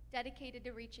people dedicated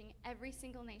to reaching every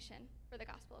single nation for the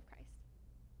gospel of Christ.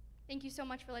 Thank you so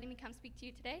much for letting me come speak to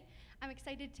you today. I'm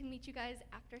excited to meet you guys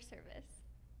after service.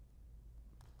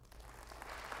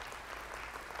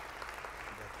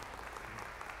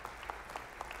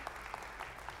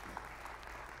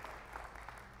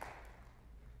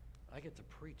 I get to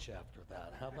preach after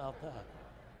that. How about that?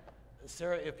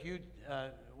 Sarah, if you,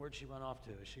 where'd she run off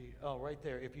to? Is she, oh, right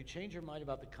there. If you change your mind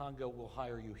about the Congo, we'll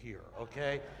hire you here,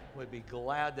 okay? We'd be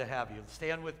glad to have you.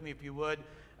 Stand with me if you would.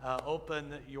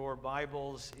 Open your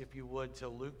Bibles, if you would, to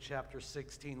Luke chapter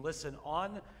 16. Listen,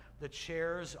 on the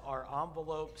chairs are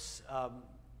envelopes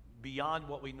beyond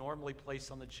what we normally place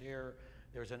on the chair.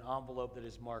 There's an envelope that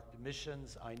is marked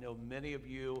missions. I know many of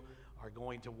you are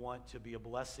going to want to be a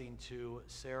blessing to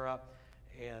Sarah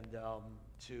and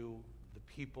to the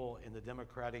people in the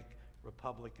Democratic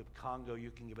Republic of Congo.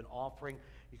 You can give an offering.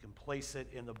 You can place it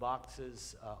in the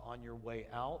boxes on your way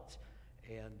out.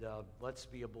 And let's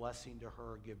be a blessing to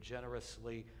her. Give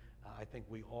generously. I think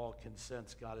we all can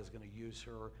sense God is going to use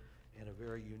her in a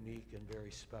very unique and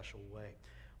very special way.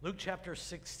 Luke chapter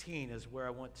 16 is where I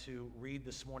want to read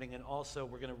this morning. And also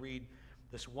we're going to read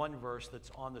this one verse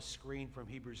that's on the screen from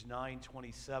Hebrews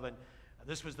 9:27.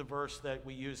 This was the verse that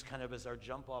we used kind of as our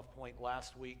jump-off point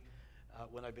last week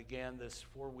when I began this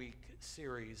 4-week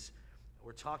series.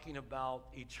 We're talking about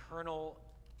eternal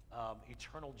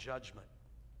judgment,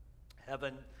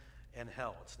 heaven and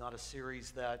hell. It's not a series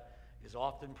that is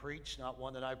often preached, not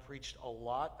one that I've preached a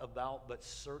lot about, but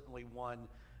certainly one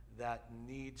that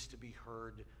needs to be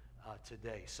heard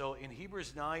today. So in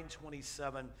Hebrews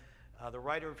 9:27, the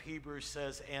writer of Hebrews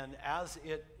says, "And as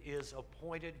it is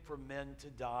appointed for men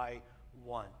to die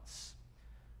once,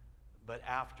 but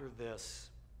after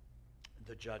this,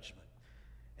 the judgment."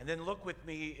 And then look with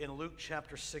me in Luke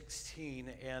chapter 16,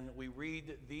 and we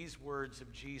read these words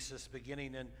of Jesus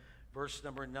beginning in verse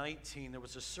number 19. There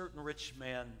was a certain rich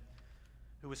man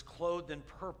who was clothed in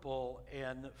purple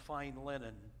and fine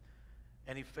linen,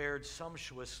 and he fared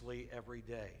sumptuously every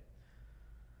day.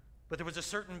 But there was a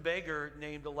certain beggar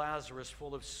named Lazarus,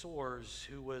 full of sores,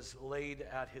 who was laid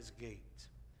at his gate,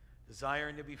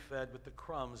 desiring to be fed with the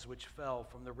crumbs which fell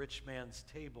from the rich man's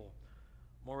table.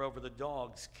 Moreover, the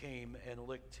dogs came and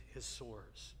licked his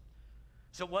sores.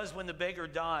 So it was when the beggar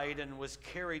died and was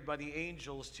carried by the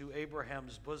angels to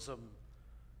Abraham's bosom,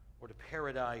 or to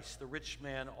paradise, the rich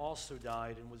man also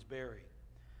died and was buried.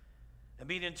 And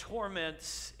being in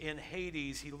torments in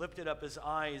Hades, he lifted up his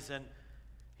eyes, and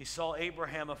he saw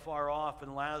Abraham afar off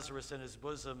and Lazarus in his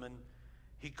bosom. And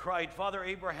he cried, "Father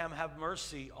Abraham, have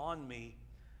mercy on me,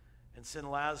 and send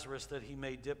Lazarus that he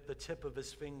may dip the tip of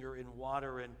his finger in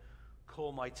water and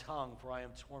cool my tongue, for I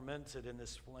am tormented in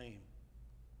this flame."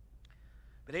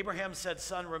 But Abraham said,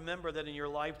 "Son, remember that in your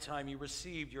lifetime you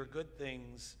received your good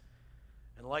things,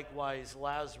 and likewise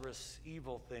Lazarus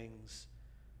evil things.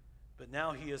 But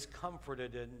now he is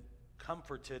comforted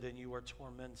and you are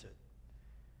tormented.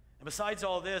 And besides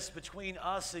all this, between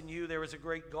us and you there is a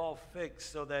great gulf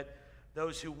fixed, so that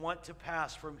those who want to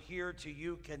pass from here to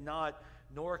you cannot,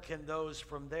 nor can those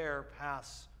from there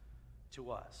pass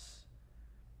to us."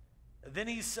 Then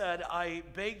he said, "I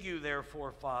beg you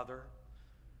therefore, Father,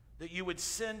 that you would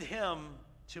send him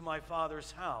to my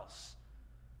father's house.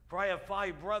 For I have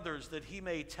 5 brothers, that he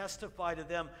may testify to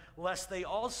them, lest they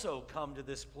also come to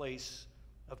this place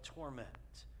of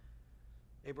torment."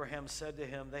 Abraham said to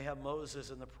him, "They have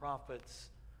Moses and the prophets.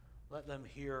 Let them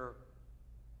hear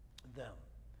them."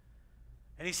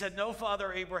 And he said, "No,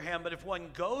 Father Abraham, but if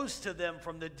one goes to them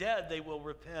from the dead, they will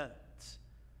repent."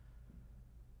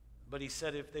 But he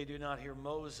said, "If they do not hear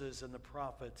Moses and the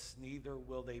prophets, neither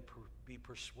will they be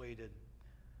persuaded,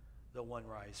 though one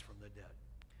rise from the dead."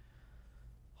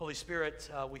 Holy Spirit,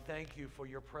 we thank you for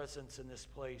your presence in this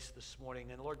place this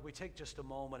morning. And Lord, we take just a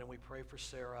moment and we pray for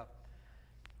Sarah.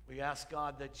 We ask,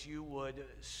 God, that you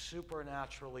would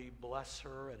supernaturally bless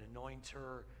her and anoint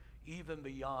her, even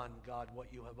beyond, God,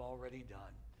 what you have already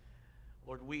done.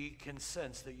 Lord, we can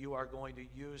sense that you are going to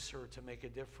use her to make a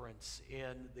difference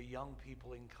in the young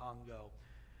people in Congo.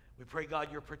 We pray,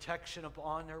 God, your protection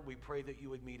upon her. We pray that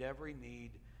you would meet every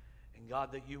need. And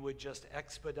God, that you would just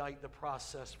expedite the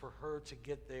process for her to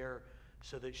get there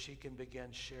so that she can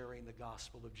begin sharing the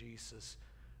gospel of Jesus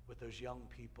with those young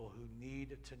people who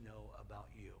need to know about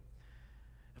you.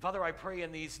 And Father, I pray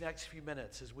in these next few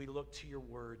minutes as we look to your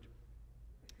word,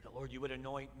 that, Lord, you would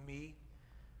anoint me,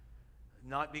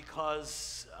 not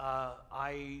because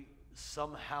I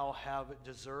somehow have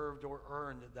deserved or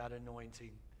earned that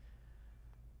anointing,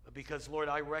 but because, Lord,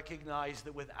 I recognize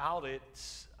that without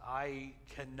it, I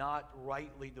cannot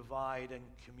rightly divide and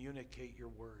communicate your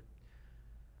word.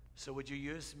 So would you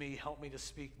use me, help me to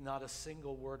speak not a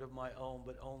single word of my own,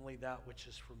 but only that which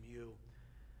is from you.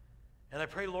 And I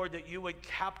pray, Lord, that you would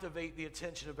captivate the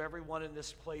attention of everyone in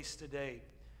this place today.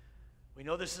 We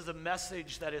know this is a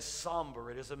message that is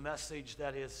somber. It is a message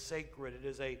that is sacred. It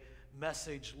is a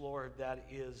message, Lord, that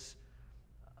is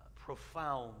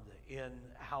profound in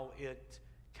how it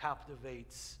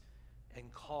captivates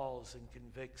and calls and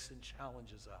convicts and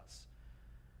challenges us.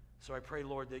 So I pray,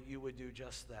 Lord, that you would do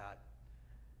just that,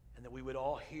 and that we would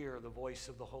all hear the voice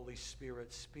of the Holy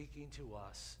Spirit speaking to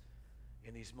us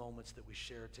in these moments that we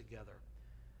share together.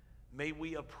 May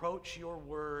we approach your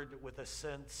word with a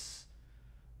sense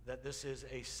that this is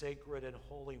a sacred and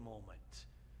holy moment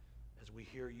as we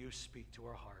hear you speak to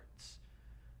our hearts.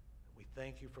 We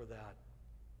thank you for that.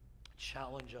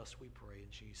 Challenge us, we pray, in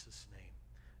Jesus' name.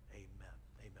 Amen.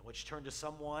 Amen. Would you turn to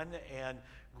someone and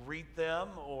greet them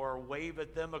or wave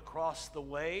at them across the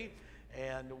way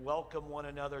and welcome one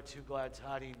another to Glad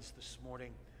Tidings this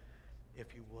morning,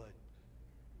 if you would.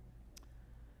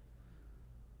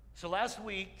 So last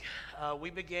week, we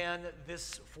began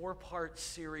this 4-part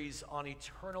series on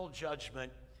eternal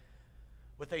judgment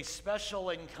with a special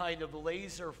and kind of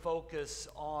laser focus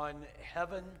on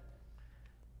heaven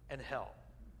and hell.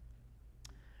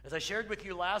 As I shared with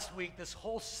you last week, this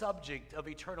whole subject of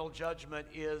eternal judgment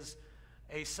is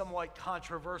a somewhat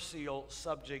controversial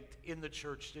subject in the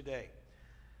church today.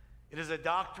 It is a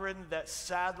doctrine that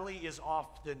sadly is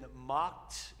often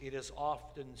mocked. It is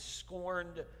often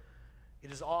scorned.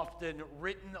 It is often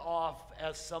written off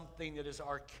as something that is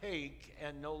archaic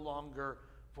and no longer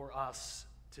for us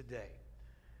today.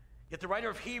 Yet the writer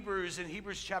of Hebrews, in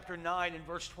Hebrews chapter 9 and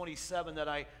verse 27 that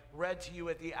I read to you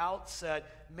at the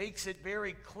outset, makes it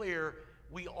very clear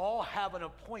we all have an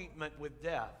appointment with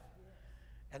death.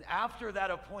 And after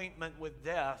that appointment with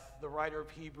death, the writer of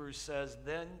Hebrews says,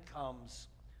 then comes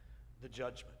the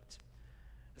judgment.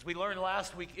 As we learned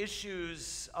last week,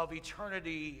 issues of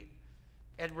eternity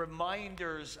and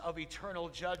reminders of eternal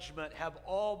judgment have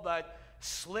all but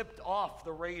slipped off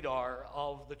the radar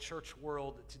of the church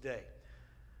world today.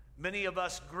 Many of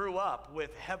us grew up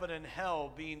with heaven and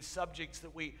hell being subjects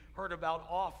that we heard about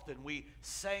often. We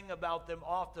sang about them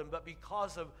often, but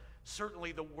because of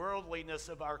certainly the worldliness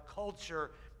of our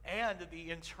culture and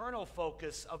the internal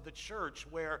focus of the church,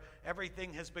 where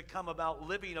everything has become about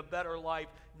living a better life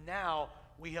now,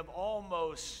 we have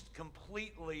almost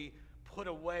completely put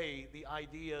away the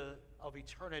idea of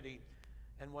eternity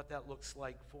and what that looks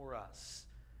like for us.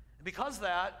 And because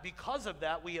of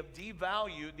that, we have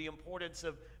devalued the importance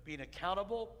of being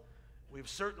accountable, We've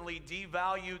certainly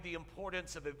devalued the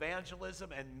importance of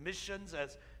evangelism and missions,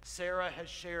 as Sarah has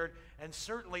shared, and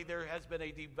certainly there has been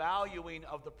a devaluing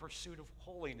of the pursuit of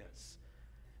holiness.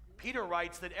 Peter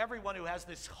writes that everyone who has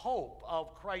this hope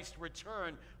of Christ's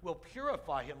return will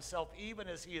purify himself even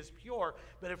as he is pure.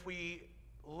 But if we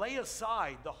lay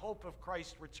aside the hope of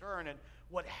Christ's return and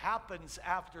what happens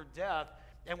after death,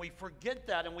 and we forget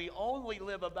that and we only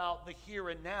live about the here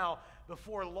and now,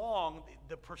 before long,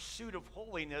 the pursuit of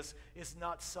holiness is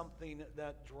not something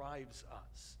that drives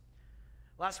us.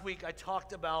 Last week I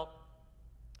talked about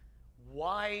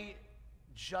why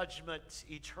judgment,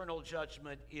 eternal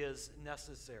judgment, is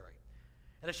necessary.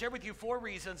 And I shared with you 4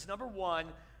 reasons. Number 1,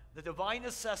 the divine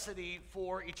necessity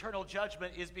for eternal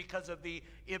judgment is because of the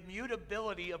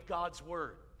immutability of God's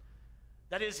word.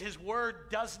 That is, his word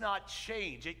does not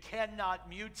change. It cannot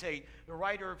mutate. The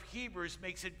writer of Hebrews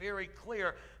makes it very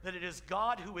clear that it is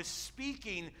God who is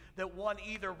speaking that one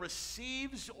either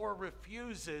receives or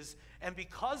refuses. And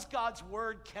because God's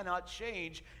word cannot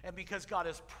change, and because God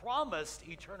has promised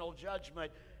eternal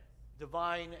judgment,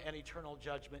 divine and eternal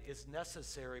judgment is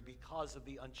necessary because of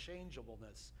the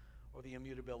unchangeableness or the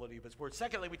immutability of his word.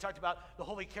 Secondly, we talked about the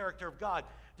holy character of God.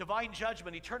 Divine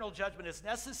judgment, eternal judgment is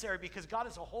necessary because God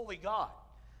is a holy God.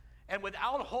 And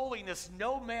without holiness,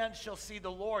 no man shall see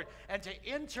the Lord. And to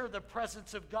enter the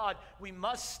presence of God, we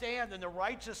must stand in the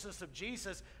righteousness of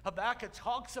Jesus. Habakkuk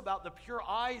talks about the pure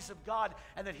eyes of God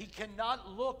and that he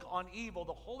cannot look on evil.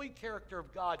 The holy character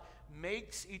of God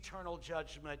makes eternal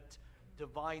judgment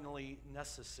divinely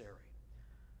necessary.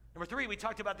 Number 3, we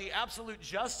talked about the absolute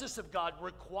justice of God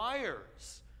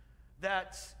requires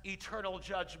that eternal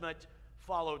judgment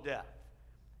follow death.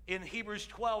 In Hebrews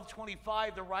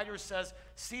 12:25, the writer says,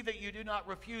 "See that you do not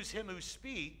refuse him who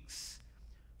speaks,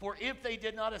 for if they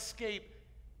did not escape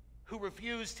who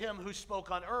refused him who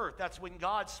spoke on earth." That's when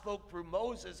God spoke through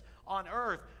Moses on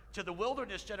earth to the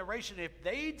wilderness generation. If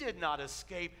they did not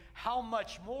escape, how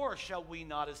much more shall we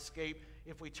not escape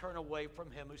if we turn away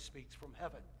from him who speaks from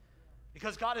heaven?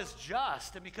 Because God is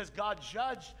just, and because God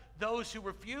judged those who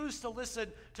refused to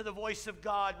listen to the voice of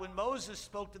God when Moses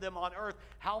spoke to them on earth,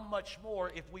 how much more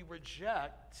if we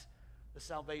reject the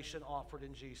salvation offered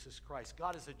in Jesus Christ?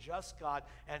 God is a just God,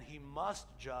 and he must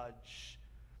judge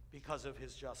because of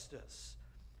his justice.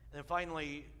 And then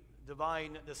finally,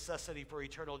 divine necessity for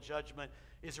eternal judgment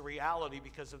is a reality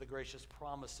because of the gracious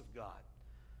promise of God.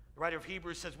 The writer of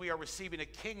Hebrews says we are receiving a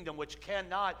kingdom which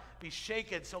cannot be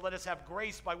shaken, so let us have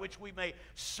grace by which we may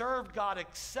serve God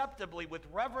acceptably with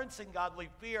reverence and godly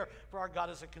fear, for our God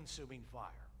is a consuming fire.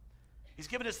 He's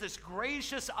given us this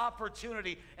gracious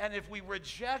opportunity, and if we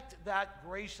reject that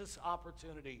gracious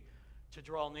opportunity to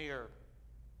draw near,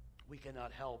 we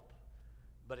cannot help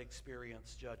but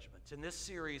experience judgment. In this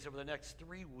series over the next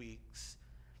 3 weeks,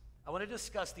 I want to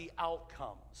discuss the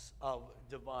outcomes of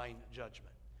divine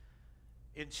judgment.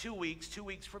 In 2 weeks, 2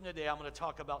 weeks from today, I'm going to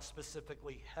talk about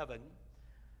specifically heaven.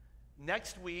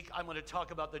 Next week, I'm going to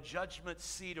talk about the judgment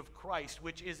seat of Christ,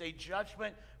 which is a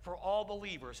judgment for all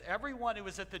believers. Everyone who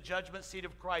is at the judgment seat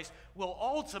of Christ will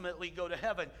ultimately go to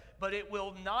heaven, but it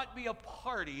will not be a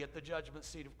party at the judgment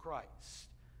seat of Christ.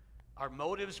 Our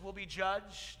motives will be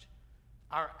judged.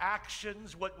 Our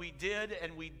actions, what we did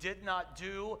and we did not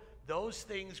do, those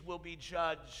things will be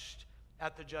judged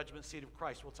at the judgment seat of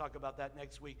Christ. We'll talk about that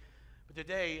next week. But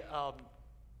today, I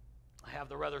have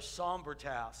the rather somber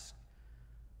task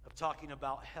of talking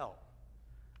about hell,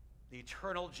 the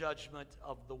eternal judgment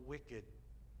of the wicked,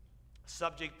 a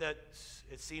subject that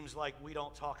it seems like we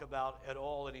don't talk about at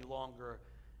all any longer,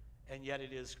 and yet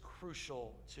it is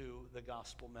crucial to the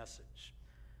gospel message.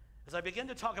 As I begin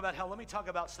to talk about hell, let me talk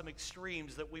about some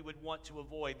extremes that we would want to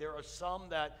avoid. There are some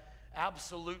that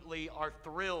absolutely are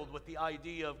thrilled with the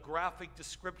idea of graphic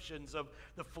descriptions of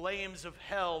the flames of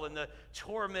hell and the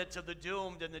torment of the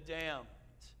doomed and the damned.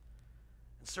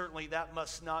 And certainly that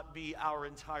must not be our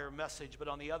entire message, but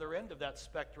on the other end of that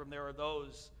spectrum, there are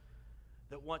those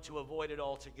that want to avoid it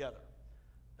altogether.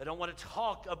 They don't want to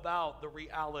talk about the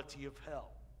reality of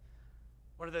hell.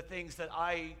 One of the things that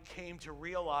I came to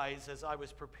realize as I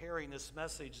was preparing this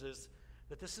message is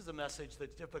that this is a message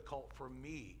that's difficult for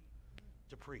me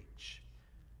to preach.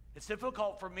 It's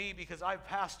difficult for me because I've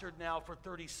pastored now for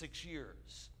 36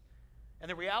 years.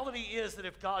 And the reality is that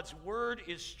if God's word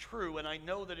is true, and I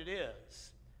know that it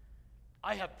is,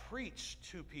 I have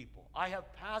preached to people, I have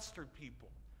pastored people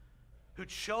who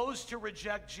chose to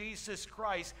reject Jesus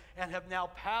Christ and have now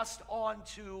passed on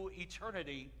to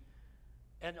eternity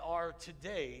and are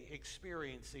today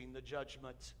experiencing the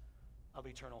judgment of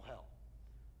eternal hell.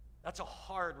 That's a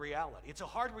hard reality. It's a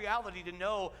hard reality to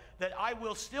know that I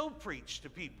will still preach to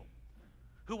people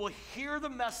who will hear the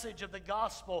message of the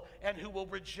gospel and who will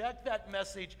reject that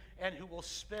message and who will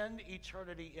spend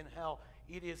eternity in hell.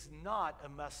 It is not a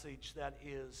message that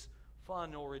is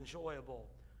fun or enjoyable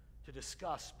to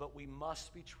discuss, but we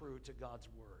must be true to God's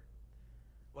word.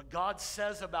 What God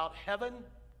says about heaven,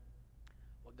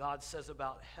 what God says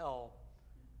about hell,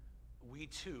 we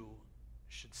too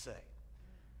should say.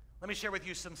 Let me share with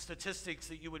you some statistics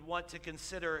that you would want to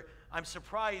consider. I'm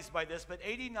surprised by this, but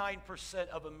 89%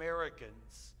 of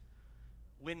Americans,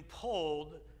 when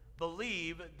polled,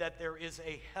 believe that there is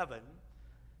a heaven.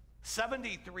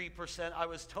 73%, I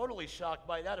was totally shocked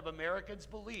by that, of Americans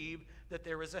believe that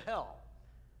there is a hell.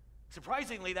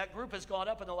 Surprisingly, that group has gone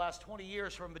up in the last 20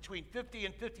 years from between 50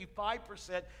 and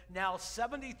 55%. Now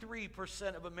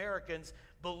 73% of Americans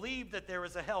believe that there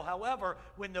is a hell. However,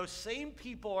 when those same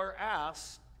people are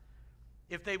asked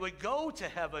if they would go to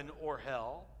heaven or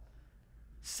hell,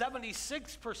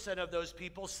 76% of those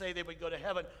people say they would go to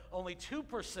heaven. Only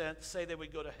 2% say they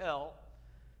would go to hell.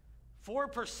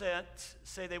 4%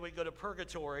 say they would go to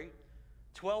purgatory.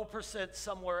 12%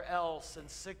 somewhere else, and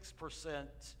 6%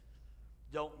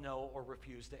 don't know or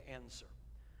refuse to answer.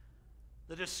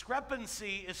 The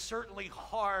discrepancy is certainly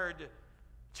hard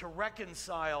to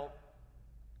reconcile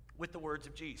with the words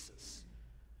of Jesus.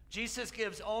 Jesus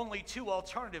gives only two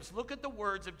alternatives. Look at the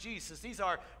words of Jesus. These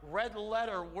are red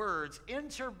letter words.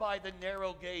 Enter by the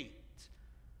narrow gate.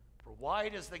 For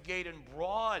wide is the gate and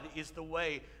broad is the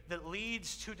way that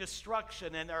leads to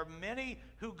destruction, and there are many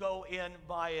who go in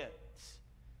by it.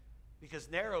 Because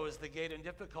narrow is the gate and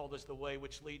difficult is the way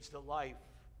which leads to life,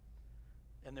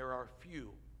 and there are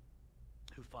few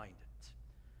who find it.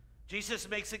 Jesus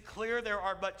makes it clear there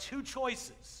are but two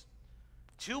choices,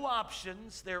 two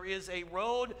options. There is a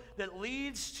road that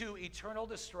leads to eternal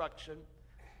destruction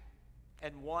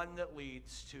and one that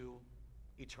leads to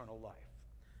eternal life.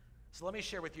 So let me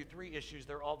share with you three issues.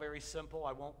 They're all very simple.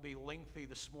 I won't be lengthy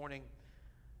this morning,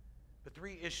 but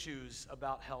three issues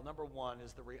about hell. Number one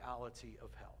is the reality of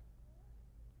hell.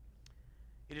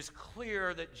 It is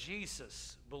clear that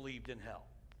Jesus believed in hell.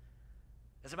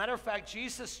 As a matter of fact,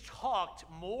 Jesus talked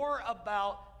more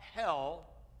about hell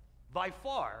by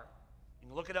far, you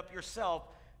can look it up yourself,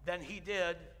 than he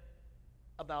did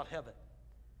about heaven.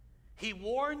 He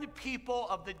warned people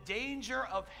of the danger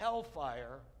of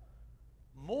hellfire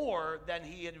more than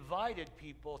he invited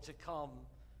people to come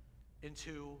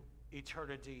into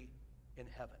eternity in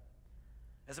heaven.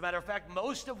 As a matter of fact,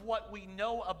 most of what we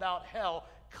know about hell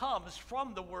comes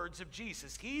from the words of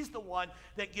Jesus. He's the one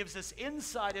that gives us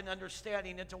insight and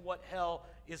understanding into what hell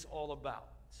is all about.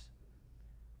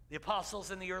 The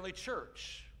apostles in the early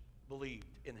church believed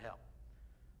in hell.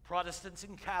 Protestants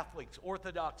and Catholics,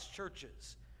 Orthodox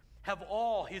churches have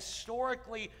all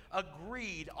historically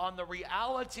agreed on the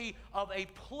reality of a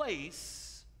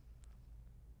place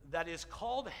that is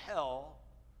called hell,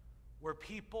 where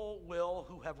people will,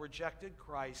 who have rejected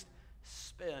Christ,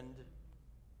 spend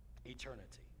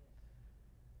eternity.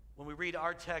 When we read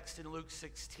our text in Luke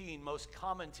 16, most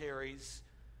commentaries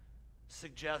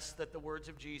suggest that the words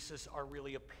of Jesus are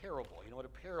really a parable. You know what a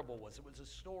parable was? It was a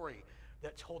story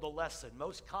that told a lesson.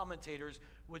 Most commentators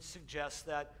would suggest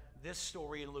that this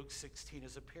story in Luke 16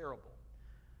 is a parable.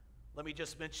 Let me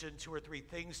just mention two or three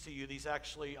things to you. These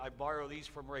actually, I borrow these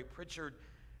from Ray Pritchard.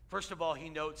 First of all, he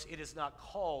notes it is not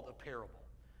called a parable.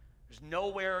 There's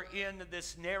nowhere in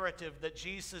this narrative that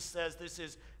Jesus says this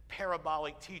is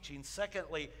parabolic teaching.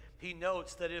 Secondly, he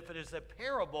notes that if it is a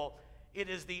parable, it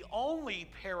is the only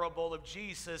parable of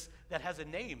Jesus that has a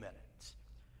name in it.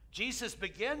 Jesus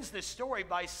begins this story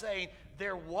by saying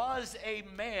there was a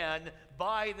man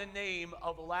by the name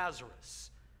of Lazarus.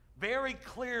 Very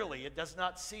clearly, it does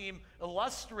not seem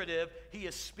illustrative. He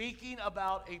is speaking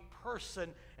about a person.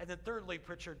 And then thirdly,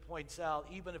 Pritchard points out,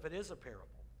 even if it is a parable,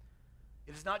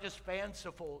 it is not just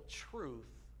fanciful truth.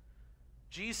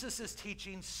 Jesus is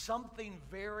teaching something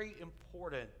very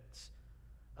important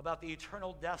about the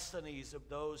eternal destinies of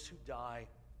those who die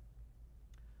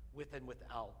with and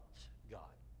without God.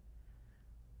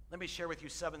 Let me share with you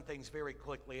 7 things very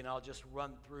quickly, and I'll just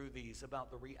run through these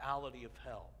about the reality of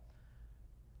hell.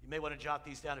 You may want to jot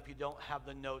these down if you don't have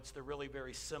the notes. They're really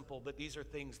very simple, but these are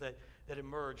things that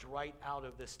emerge right out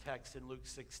of this text in Luke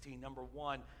 16. Number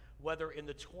one, whether in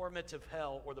the torment of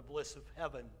hell or the bliss of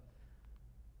heaven,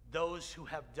 those who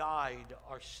have died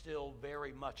are still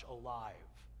very much alive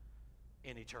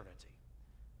in eternity.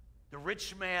 The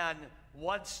rich man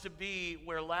wants to be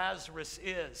where Lazarus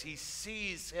is. He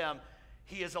sees him.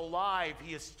 He is alive.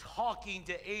 He is talking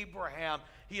to Abraham.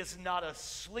 He is not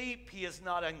asleep. He is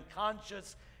not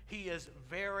unconscious. He is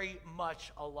very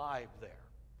much alive there.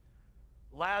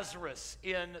 Lazarus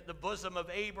in the bosom of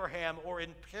Abraham or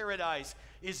in paradise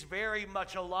is very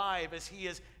much alive as he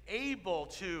is able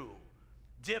to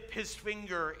dip his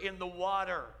finger in the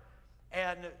water,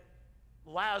 and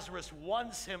Lazarus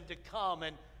wants him to come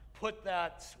and put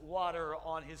that water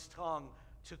on his tongue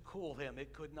to cool him.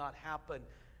 It could not happen.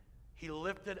 He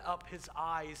lifted up his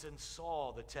eyes and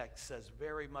saw, the text says,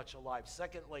 very much alive.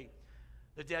 Secondly,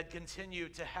 the dead continue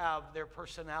to have their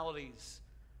personalities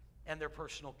and their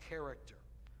personal character.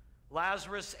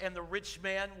 Lazarus and the rich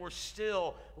man were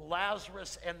still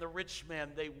Lazarus and the rich man.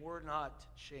 They were not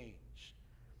changed.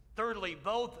 Thirdly,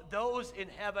 both those in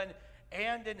heaven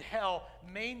and in hell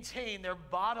maintain their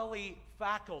bodily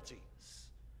faculties.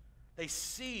 They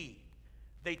see,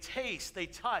 they taste, they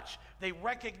touch, they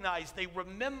recognize, they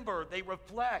remember, they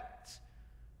reflect.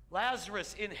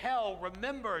 Lazarus in hell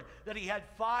remembered that he had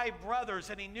 5 brothers,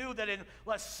 and he knew that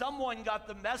unless someone got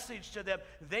the message to them,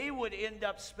 they would end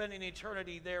up spending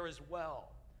eternity there as well.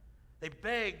 They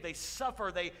beg, they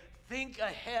suffer, they think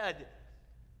ahead.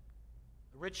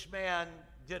 The rich man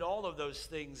did all of those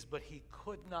things, but he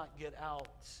could not get out.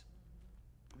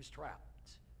 He was trapped.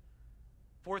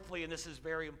 Fourthly, and this is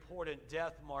very important,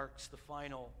 death marks the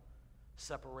final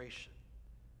separation.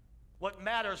 What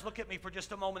matters, look at me for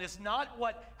just a moment, is not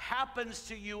what happens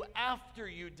to you after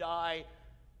you die,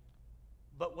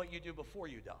 but what you do before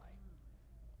you die.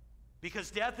 Because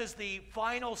death is the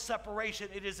final separation.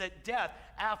 It is at death.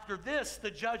 After this, the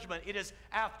judgment. It is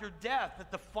after death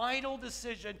that the final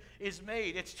decision is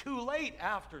made. It's too late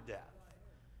after death.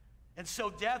 And so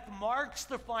death marks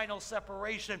the final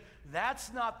separation.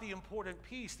 That's not the important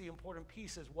piece. The important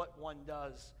piece is what one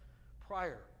does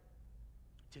prior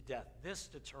to death. This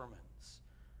determines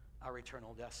our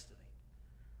eternal destiny.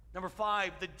 Number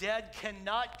 5, the dead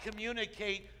cannot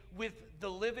communicate with the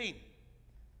living.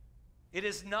 It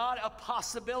is not a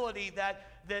possibility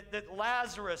that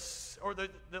Lazarus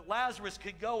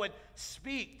could go and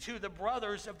speak to the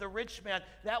brothers of the rich man.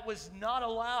 That was not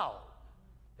allowed.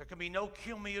 There can be no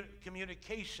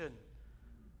communication,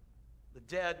 the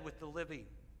dead with the living.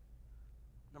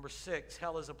 Number 6,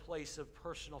 hell is a place of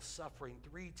personal suffering.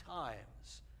 3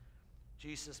 times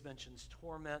Jesus mentions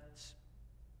torment,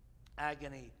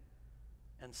 agony,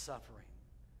 and suffering.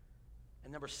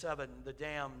 And number 7, the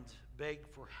damned beg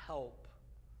for help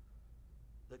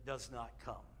that does not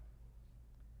come.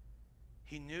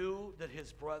 He knew that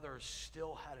his brothers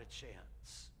still had a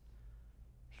chance.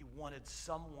 He wanted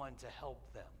someone to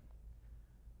help them.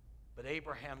 But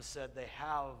Abraham said, they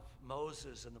have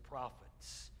Moses and the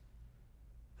prophets.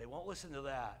 They won't listen to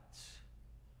that.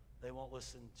 They won't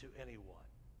listen to anyone.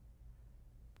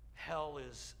 Hell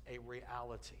is a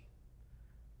reality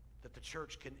that the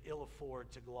church can ill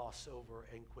afford to gloss over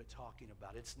and quit talking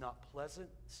about. It's not pleasant,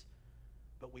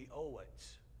 but we owe it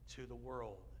to the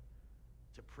world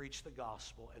to preach the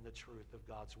gospel and the truth of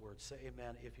God's word. Say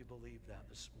amen if you believe that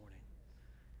this morning.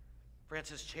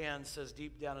 Francis Chan says,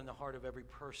 deep down in the heart of every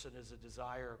person is a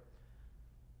desire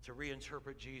to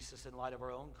reinterpret Jesus in light of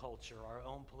our own culture, our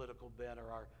own political bent,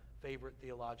 or our favorite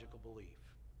theological belief.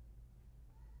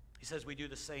 He says we do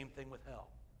the same thing with hell.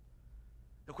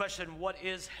 The question, what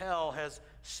is hell, has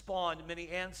spawned many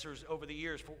answers over the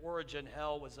years. For origin,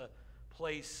 hell was a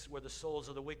place where the souls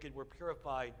of the wicked were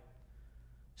purified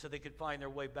so they could find their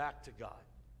way back to God.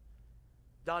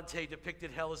 Dante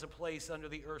depicted hell as a place under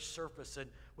the earth's surface and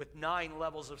with 9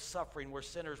 levels of suffering where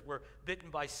sinners were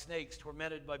bitten by snakes,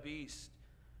 tormented by beasts,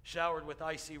 showered with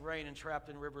icy rain, and trapped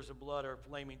in rivers of blood or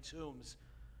flaming tombs.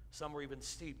 Some were even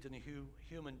steeped in huge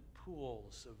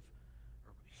pools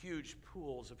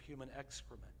of human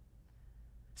excrement.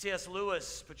 C.S.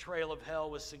 Lewis' portrayal of hell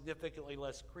was significantly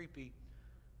less creepy.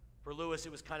 For Lewis,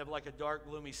 it was kind of like a dark,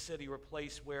 gloomy city or a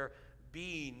place where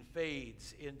being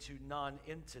fades into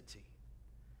non-entity.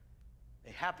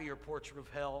 A happier portrait of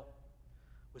hell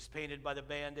was painted by the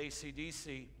band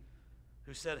AC/DC,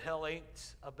 who said hell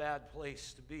ain't a bad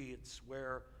place to be, it's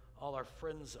where all our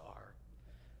friends are.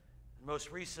 And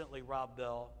most recently, Rob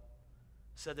Bell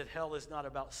said that hell is not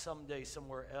about someday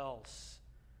somewhere else,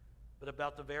 but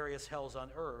about the various hells on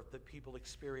earth that people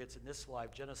experience in this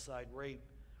life: genocide, rape,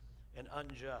 and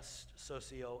unjust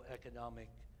socioeconomic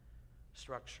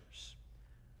structures.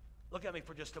 Look at me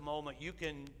for just a moment. You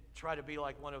can try to be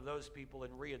like one of those people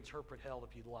and reinterpret hell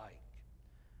if you'd like.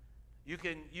 You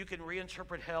can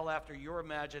reinterpret hell after your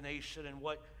imagination and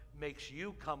what makes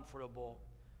you comfortable.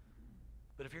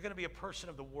 But if you're going to be a person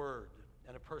of the Word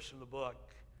and a person of the book,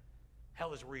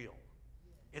 hell is real.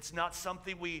 It's not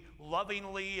something we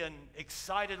lovingly and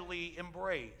excitedly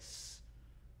embrace,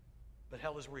 but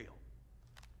hell is real.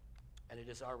 And it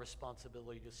is our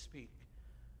responsibility to speak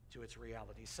to its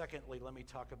reality. Secondly, let me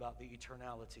talk about the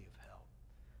eternality of hell.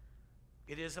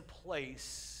 It is a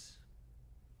place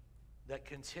that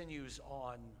continues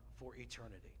on for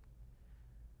eternity.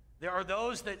 There are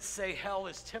those that say hell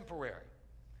is temporary,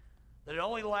 that it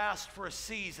only lasts for a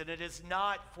season. It is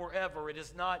not forever. It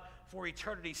is not for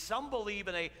eternity. Some believe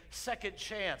in a second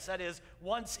chance. That is,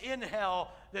 once in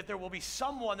hell, that there will be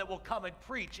someone that will come and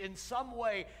preach in some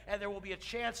way, and there will be a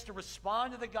chance to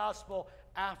respond to the gospel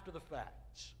after the fact.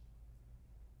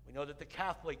 We know that the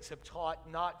Catholics have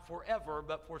taught not forever,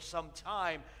 but for some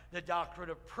time, the doctrine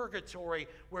of purgatory,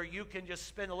 where you can just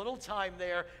spend a little time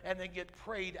there and then get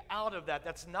prayed out of that.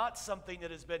 That's not something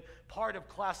that has been part of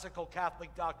classical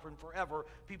Catholic doctrine forever.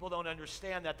 People don't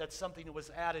understand that. That's something that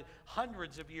was added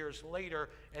hundreds of years later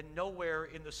and nowhere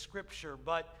in the Scripture.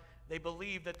 But they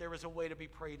believe that there is a way to be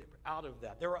prayed out of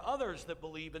that. There are others that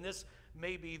believe, and this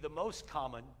may be the most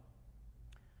common,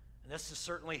 and this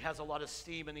certainly has a lot of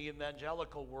steam in the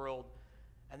evangelical world,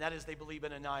 and that is they believe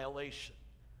in annihilation.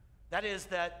 That is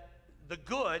that the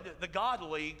good, the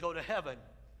godly, go to heaven,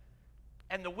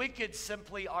 and the wicked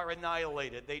simply are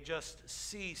annihilated. They just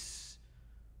cease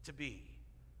to be.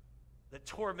 That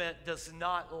torment does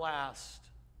not last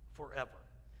forever.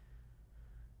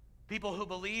 People who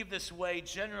believe this way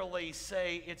generally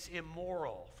say it's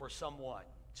immoral for someone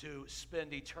to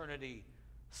spend eternity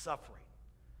suffering.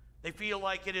 They feel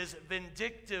like it is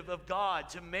vindictive of God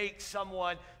to make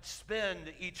someone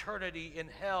spend eternity in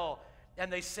hell,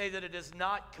 and they say that it is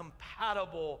not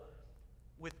compatible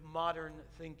with modern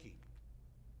thinking.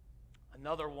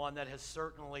 Another one that has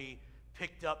certainly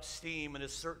picked up steam and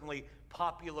is certainly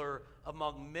popular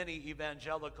among many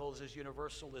evangelicals is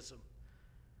universalism.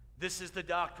 This is the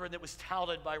doctrine that was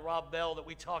touted by Rob Bell that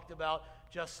we talked about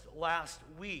just last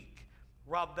week.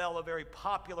 Rob Bell, a very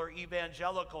popular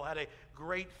evangelical, had a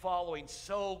great following,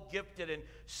 so gifted and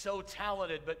so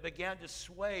talented, but began to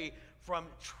sway from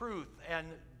truth and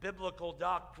biblical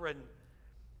doctrine.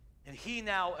 And he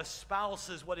now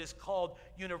espouses what is called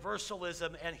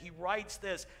universalism, and he writes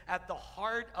this: at the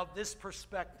heart of this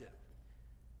perspective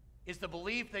is the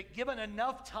belief that given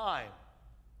enough time,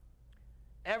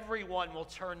 everyone will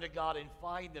turn to God and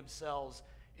find themselves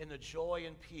in the joy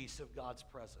and peace of God's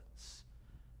presence.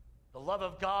 The love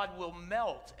of God will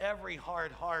melt every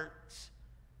hard heart,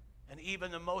 and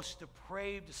even the most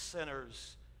depraved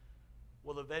sinners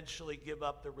will eventually give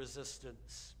up the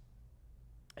resistance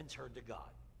and turn to God.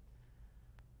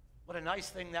 What a nice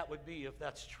thing that would be if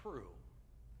that's true,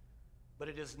 but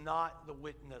it is not the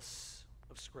witness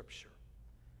of Scripture.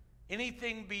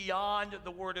 Anything beyond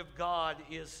the Word of God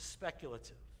is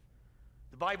speculative.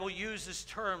 The Bible uses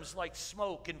terms like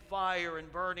smoke and fire and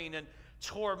burning and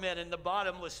torment and the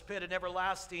bottomless pit and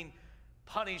everlasting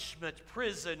punishment,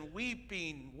 prison,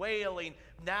 weeping, wailing,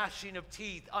 gnashing of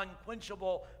teeth,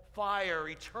 unquenchable fire,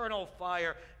 eternal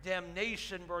fire,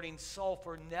 damnation, burning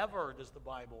sulfur. Never does the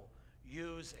Bible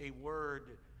use a word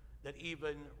that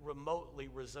even remotely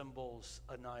resembles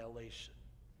annihilation.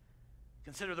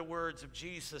 Consider the words of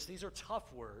Jesus. These are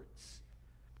tough words.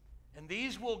 And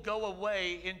these will go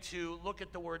away into, look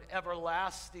at the word,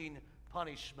 everlasting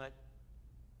punishment.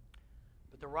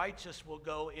 But the righteous will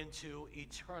go into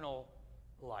eternal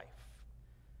life.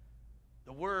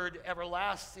 The word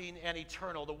everlasting and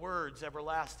eternal, the words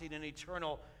everlasting and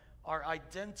eternal, are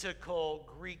identical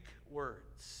Greek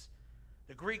words.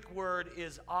 The Greek word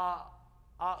is aoneos,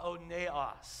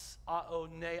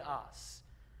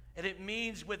 and it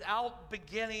means without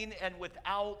beginning and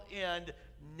without end,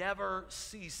 never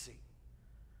ceasing.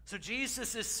 So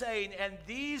Jesus is saying, and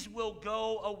these will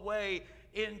go away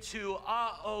into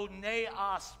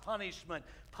aoneos punishment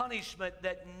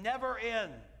that never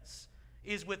ends,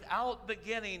 is without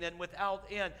beginning and without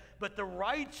end. But the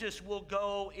righteous will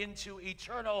go into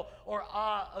eternal or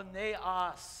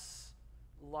aoneos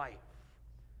life,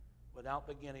 without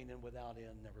beginning and without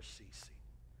end, never ceasing.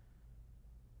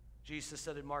 Jesus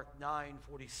said in Mark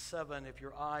 9:47, if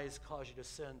your eyes cause you to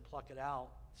sin, pluck it out.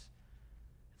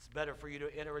 It's better for you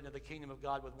to enter into the kingdom of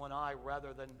God with one eye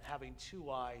rather than having two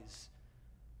eyes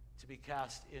to be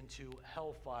cast into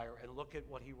hellfire. And look at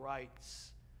what he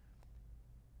writes,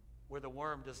 where the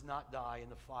worm does not die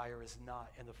and the fire is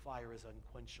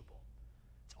unquenchable.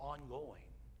 It's ongoing.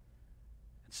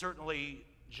 And certainly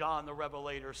John the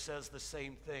Revelator says the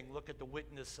same thing. Look at the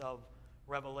witness of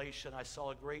Revelation. I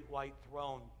saw a great white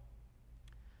throne,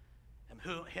 and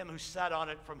him who sat on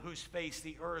it, from whose face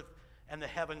the earth and the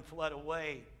heaven fled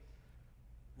away.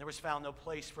 There was found no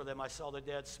place for them. I saw the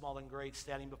dead, small and great,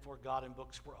 standing before God, and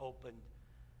books were opened.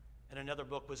 And another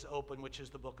book was opened, which is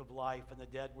the book of life, and the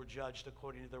dead were judged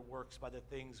according to their works by the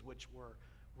things which were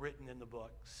written in the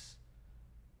books.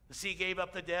 The sea gave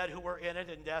up the dead who were in it,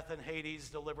 and death and Hades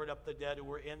delivered up the dead who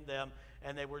were in them,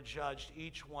 and they were judged,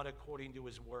 each one according to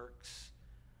his works.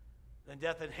 Then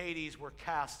death and Hades were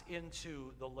cast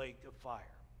into the lake of fire.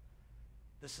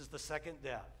 This is the second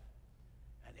death,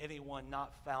 and anyone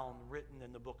not found written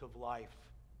in the book of life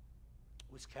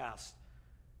was cast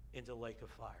into the lake of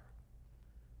fire.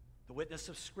 The witness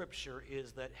of Scripture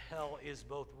is that hell is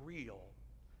both real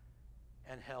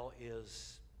and hell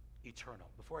is eternal.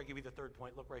 Before I give you the third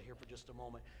point, look right here for just a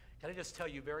moment. Can I just tell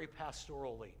you very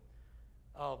pastorally,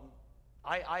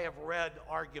 I have read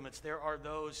arguments. There are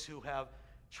those who have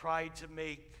tried to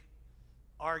make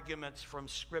arguments from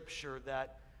Scripture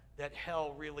that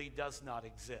hell really does not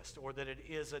exist, or that it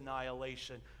is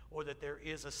annihilation, or that there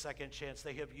is a second chance.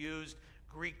 They have used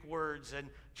Greek words and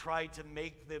tried to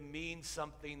make them mean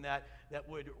something that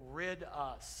would rid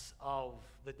us of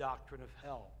the doctrine of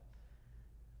hell.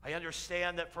 I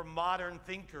understand that for modern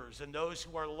thinkers and those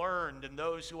who are learned and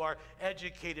those who are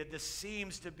educated, this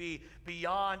seems to be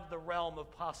beyond the realm of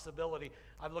possibility.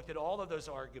 I've looked at all of those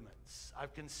arguments.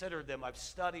 I've considered them. I've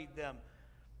studied them.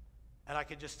 And I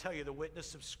can just tell you the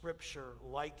witness of Scripture,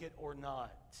 like it or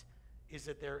not, is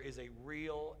that there is a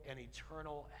real and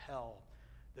eternal hell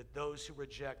that those who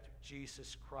reject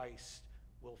Jesus Christ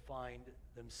will find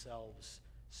themselves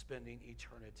spending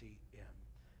eternity in.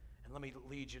 And let me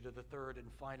lead you to the third and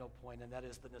final point, and that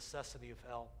is the necessity of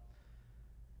hell.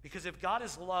 Because if God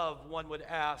is love, one would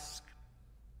ask,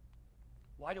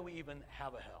 why do we even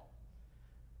have a hell?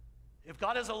 If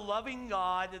God is a loving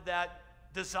God that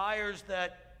desires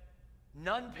that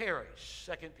none perish,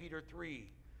 2 Peter 3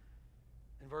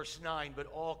 and verse 9, but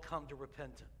all come to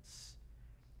repentance.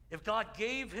 If God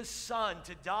gave his Son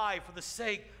to die for the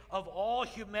sake of all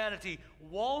humanity,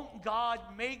 won't God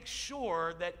make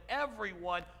sure that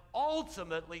everyone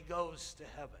ultimately goes to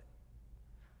heaven?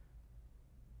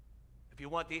 If you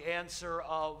want the answer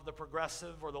of the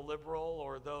progressive or the liberal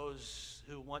or those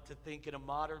who want to think in a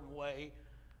modern way,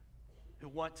 who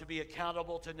want to be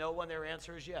accountable to no one, their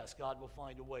answer is yes, God will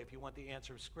find a way. If you want the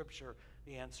answer of Scripture,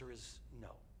 the answer is no.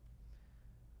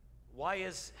 Why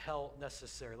is hell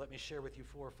necessary? Let me share with you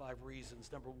 4 or 5 reasons.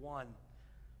 Number one,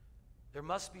 there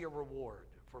must be a reward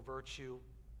for virtue,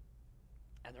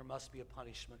 and there must be a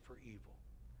punishment for evil.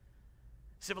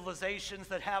 Civilizations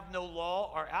that have no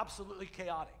law are absolutely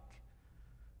chaotic.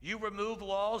 You remove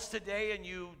laws today and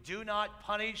you do not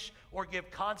punish or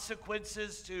give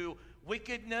consequences to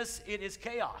wickedness, it is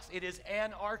chaos. It is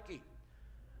anarchy.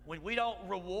 When we don't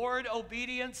reward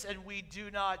obedience and we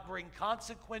do not bring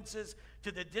consequences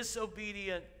to the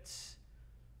disobedient,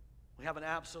 we have an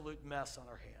absolute mess on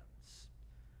our hands.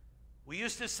 We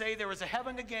used to say there was a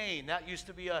heaven to gain. That used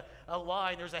to be a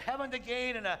line. There's a heaven to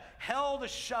gain and a hell to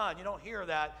shun. You don't hear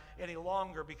that any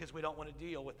longer because we don't want to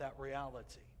deal with that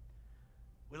reality.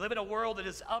 We live in a world that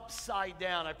is upside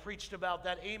down. I preached about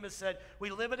that. Amos said,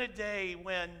 we live in a day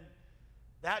when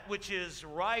that which is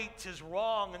right is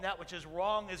wrong, and that which is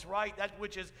wrong is right. That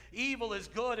which is evil is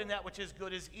good, and that which is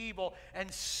good is evil.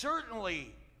 And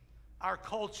certainly, our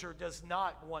culture does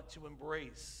not want to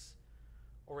embrace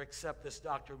or accept this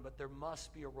doctrine, but there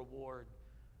must be a reward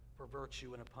for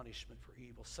virtue and a punishment for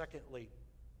evil. Secondly,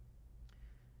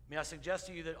 may I suggest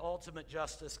to you that ultimate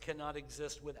justice cannot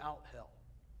exist without hell.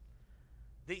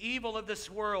 The evil of this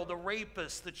world, the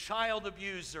rapist, the child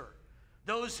abuser,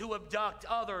 those who abduct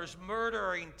others,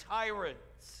 murdering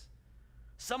tyrants.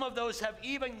 Some of those have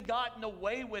even gotten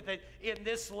away with it in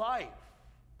this life.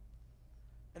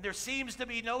 And there seems to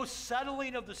be no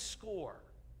settling of the score.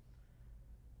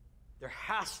 There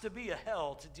has to be a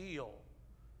hell to deal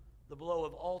the blow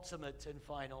of ultimate and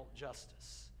final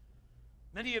justice.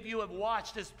 Many of you have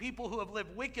watched as people who have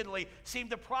lived wickedly seem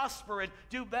to prosper and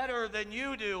do better than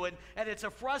you do, and it's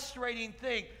a frustrating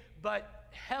thing, but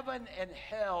heaven and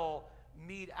hell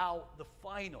mete out the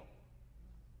final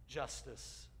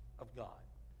justice of God.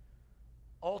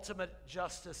 Ultimate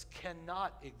justice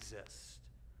cannot exist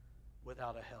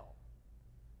without a hell.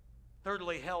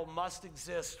 Thirdly, hell must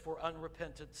exist for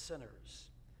unrepentant sinners.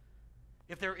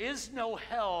 If there is no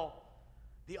hell,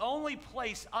 the only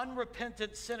place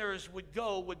unrepentant sinners would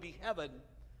go would be heaven,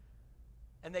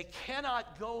 and they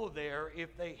cannot go there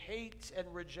if they hate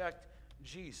and reject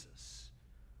Jesus.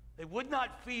 They would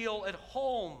not feel at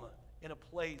home in a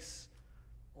place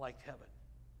like heaven.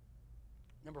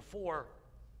 Number 4,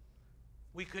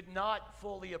 we could not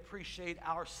fully appreciate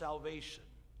our salvation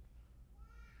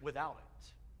without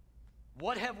it.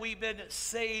 What have we been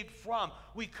saved from?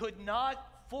 We could not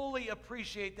fully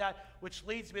appreciate that, which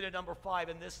leads me to number 5,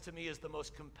 and this to me is the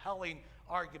most compelling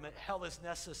argument. Hell is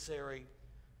necessary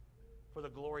for the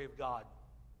glory of God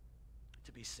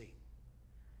to be seen.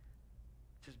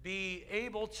 to be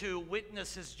able to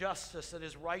witness his justice and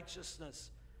his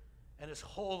righteousness and his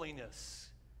holiness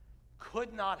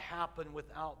could not happen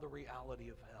without the reality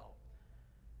of hell.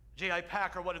 J.I.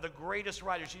 Packer, one of the greatest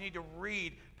writers, you need to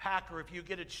read Packer if you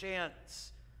get a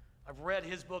chance. I've read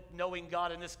his book, Knowing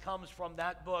God, and this comes from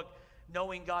that book,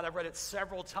 Knowing God. I've read it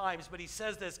several times, but he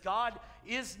says this: God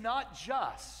is not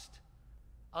just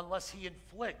unless he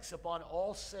inflicts upon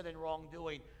all sin and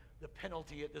wrongdoing the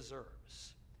penalty it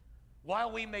deserves.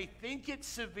 While we may think it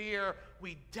severe,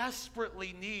 we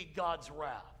desperately need God's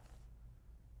wrath.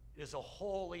 It is a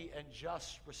holy and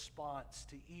just response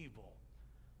to evil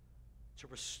to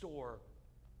restore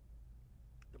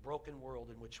the broken world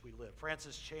in which we live.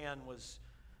 Francis Chan was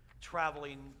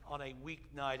traveling on a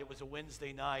weeknight. It was a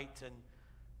Wednesday night, and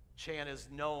Chan is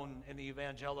known in the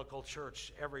evangelical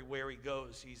church everywhere he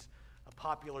goes. He's a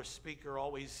popular speaker,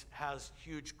 always has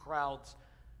huge crowds.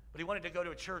 But he wanted to go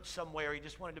to a church somewhere. He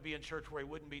just wanted to be in church where he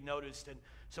wouldn't be noticed. And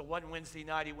so one Wednesday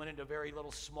night, he went into a very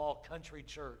little small country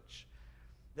church.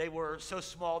 They were so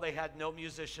small, they had no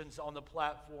musicians on the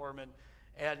platform,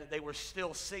 and they were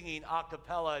still singing a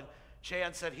cappella. And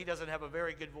Chan said he doesn't have a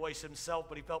very good voice himself,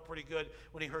 but he felt pretty good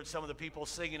when he heard some of the people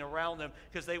singing around him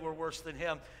because they were worse than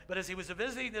him. But as he was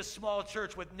visiting this small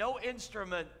church with no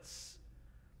instruments,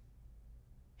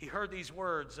 he heard these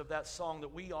words of that song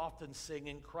that we often sing,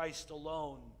 In Christ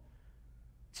Alone.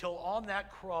 Till on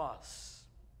that cross,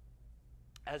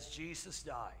 as Jesus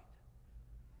died,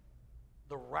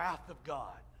 the wrath of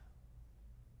God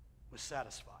was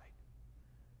satisfied.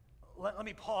 Let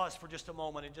me pause for just a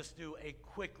moment and just do a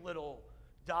quick little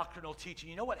doctrinal teaching.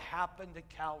 You know what happened at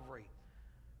Calvary?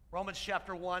 Romans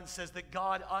chapter 1 says that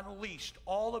God unleashed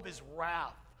all of his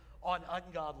wrath on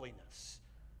ungodliness.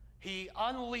 He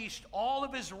unleashed all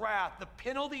of his wrath. The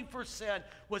penalty for sin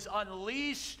was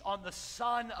unleashed on the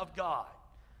Son of God.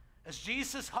 As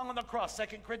Jesus hung on the cross,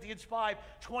 2 Corinthians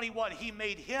 5:21, he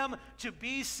made him to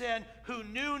be sin who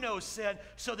knew no sin,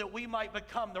 so that we might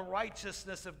become the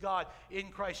righteousness of God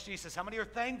in Christ Jesus. How many are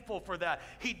thankful for that?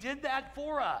 He did that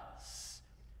for us.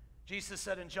 Jesus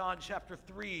said in John chapter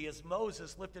 3, as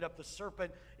Moses lifted up the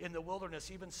serpent in the wilderness,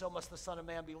 even so must the Son of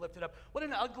Man be lifted up. What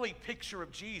an ugly picture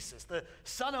of Jesus, the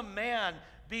Son of Man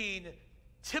being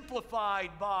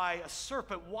typified by a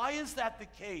serpent. Why is that the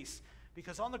case?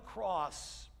 Because on the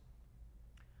cross,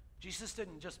 Jesus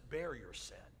didn't just bear your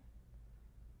sin.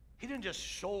 He didn't just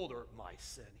shoulder my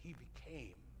sin. He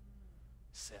became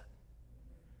sin.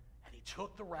 And he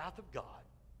took the wrath of God,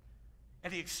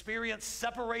 and he experienced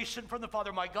separation from the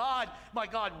Father. My God,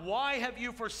 why have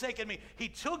you forsaken me? He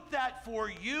took that for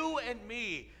you and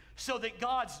me so that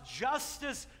God's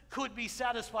justice could be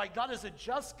satisfied. God is a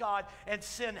just God, and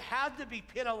sin had to be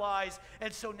penalized.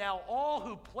 And so now all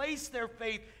who place their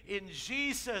faith in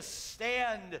Jesus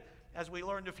stand, as we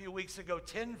learned a few weeks ago,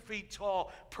 10 feet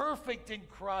tall, perfect in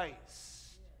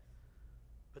Christ.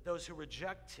 But those who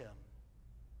reject him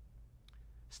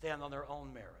stand on their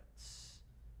own merits.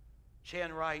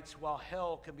 Chan writes, while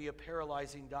hell can be a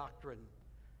paralyzing doctrine,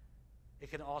 it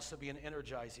can also be an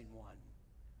energizing one.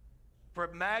 For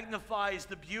it magnifies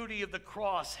the beauty of the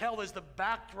cross. Hell is the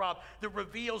backdrop that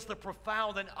reveals the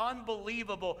profound and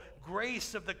unbelievable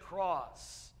grace of the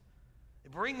cross.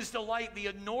 It brings to light the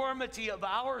enormity of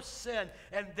our sin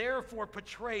and therefore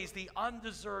portrays the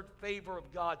undeserved favor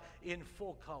of God in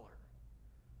full color.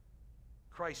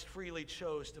 Christ freely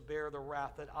chose to bear the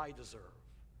wrath that I deserve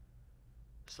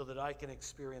so that I can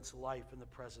experience life in the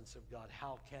presence of God.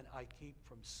 How can I keep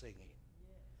from singing,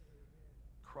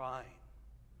 crying,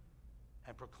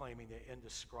 and proclaiming the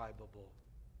indescribable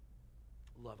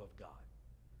love of God?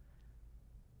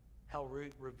 Hell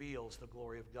reveals the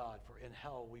glory of God, for in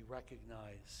hell we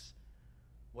recognize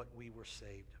what we were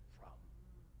saved from.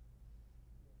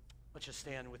 Let's just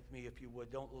stand with me if you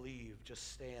would. Don't leave,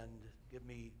 just stand. Give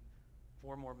me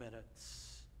 4 more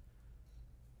minutes.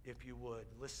 If you would,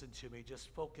 listen to me. Just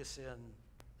focus in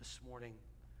this morning.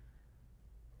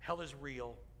 Hell is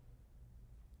real.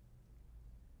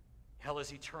 Hell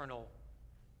is eternal.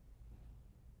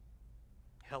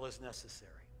 Hell is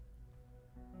necessary.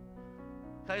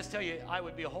 Can I just tell you, I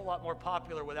would be a whole lot more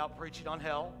popular without preaching on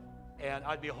hell, and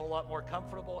I'd be a whole lot more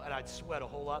comfortable, and I'd sweat a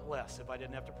whole lot less if I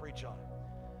didn't have to preach on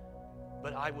it.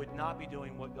 But I would not be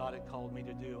doing what God had called me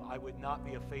to do. I would not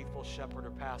be a faithful shepherd or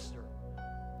pastor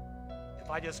if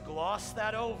I just glossed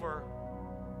that over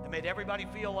and made everybody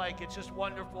feel like it's just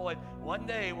wonderful and one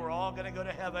day we're all going to go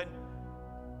to heaven.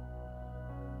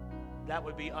 That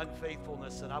would be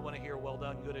unfaithfulness, and I want to hear, well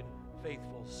done, good and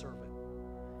faithful servant.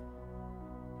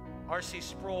 R.C.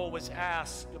 Sproul was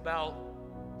asked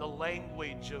about the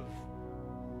language of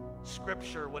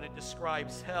Scripture when it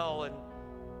describes hell, and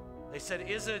They said,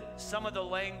 isn't some of the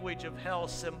language of hell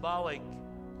symbolic?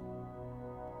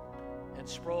 And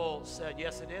Sproul said,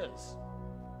 yes, it is.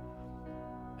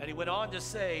 And he went on to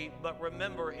say, but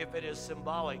remember, if it is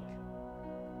symbolic,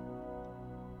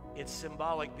 it's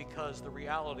symbolic because the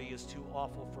reality is too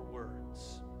awful for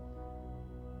words.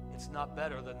 It's not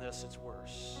better than this, it's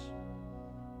worse.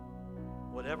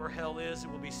 Whatever hell is, it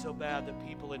will be so bad that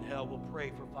people in hell will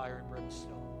pray for fire and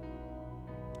brimstone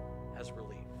as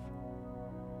relief.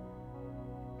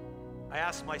 I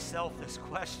asked myself this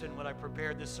question when I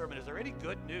prepared this sermon. Is there any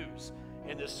good news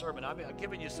in this sermon? I've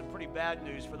given you some pretty bad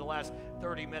news for the last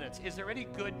 30 minutes. Is there any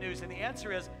good news? And the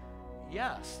answer is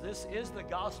yes, this is the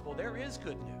gospel. There is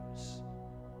good news.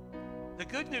 The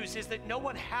good news is that no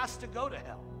one has to go to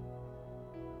hell.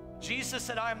 Jesus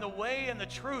said, I am the way and the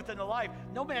truth and the life.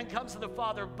 No man comes to the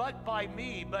Father but by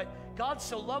me. But God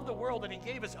so loved the world that he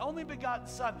gave his only begotten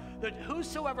Son, that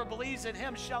whosoever believes in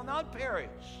him shall not perish.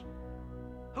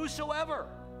 Whosoever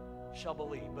shall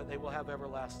believe, but they will have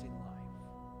everlasting life.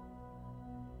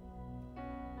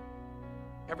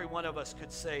 Every one of us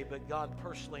could say, but God,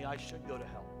 personally, I should go to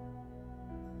hell.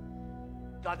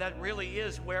 God, that really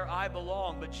is where I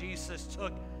belong, but Jesus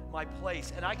took my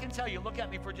place. And I can tell you, look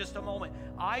at me for just a moment.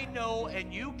 I know,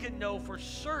 and you can know for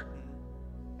certain,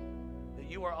 that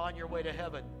you are on your way to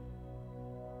heaven,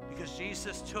 because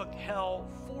Jesus took hell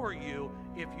for you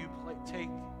if you take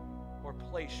or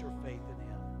place your faith in him.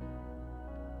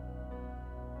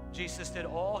 Jesus did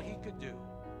all he could do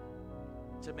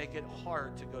to make it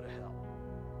hard to go to hell.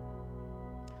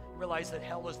 Realize that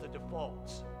hell is the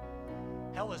default.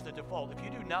 Hell is the default. If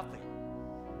you do nothing,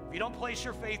 if you don't place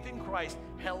your faith in Christ,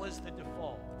 hell is the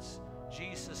default.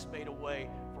 Jesus made a way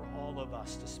for all of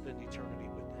us to spend eternity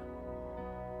with him.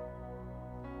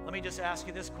 Let me just ask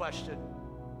you this question.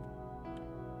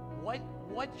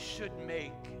 What should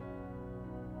make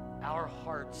our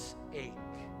hearts ache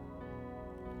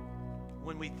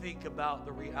when we think about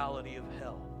the reality of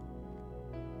hell?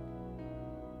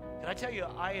 Can I tell you,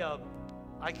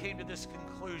 I came to this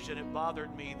conclusion. It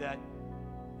bothered me that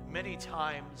many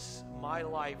times my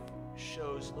life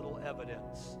shows little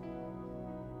evidence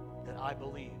that I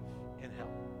believe in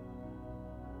hell.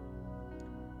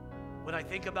 When I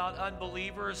think about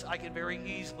unbelievers, I can very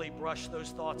easily brush those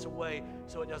thoughts away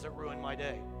so it doesn't ruin my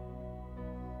day.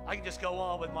 I can just go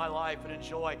on with my life and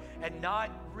enjoy and not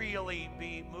really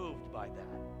be moved by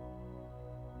that.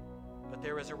 But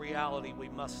there is a reality we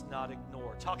must not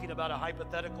ignore. Talking about a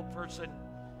hypothetical person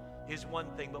is one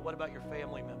thing, but what about your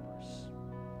family members?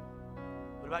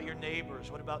 What about your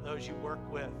neighbors? What about those you work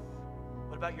with?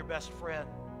 What about your best friend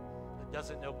that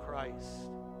doesn't know Christ?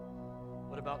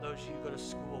 What about those you go to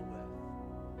school with?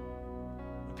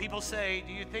 When people say,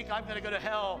 do you think I'm going to go to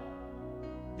hell?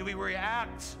 Do we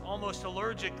react almost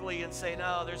allergically and say,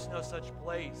 no, there's no such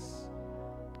place?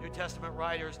 New Testament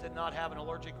writers did not have an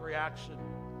allergic reaction.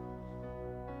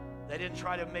 They didn't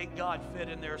try to make God fit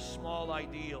in their small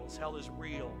ideals. Hell is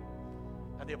real.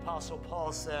 And the Apostle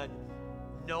Paul said,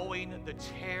 knowing the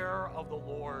terror of the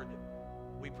Lord,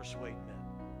 we persuade men.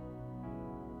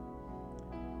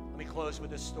 Let me close with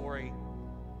this story.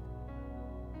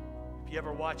 If you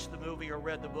ever watched the movie or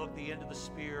read the book, The End of the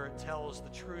Spear, it tells the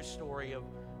true story of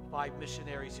 5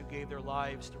 missionaries who gave their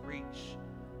lives to reach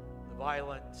the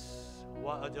violent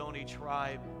Waodani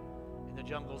tribe in the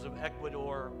jungles of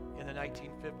Ecuador in the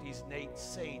 1950s. Nate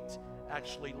Saint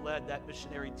actually led that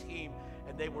missionary team,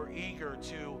 and they were eager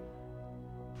to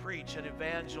preach and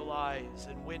evangelize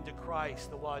and win to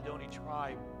Christ the Waodani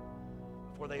tribe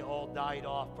before they all died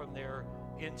off from their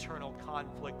internal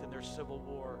conflict and their civil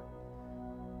war.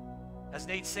 As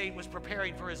Nate Saint was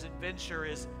preparing for his adventure,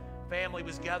 his family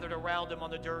was gathered around him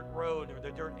on the dirt road or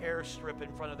the dirt airstrip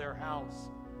in front of their house.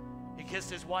 He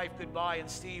kissed his wife goodbye, and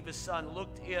Steve, his son,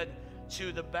 looked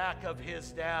into the back of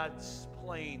his dad's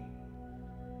plane.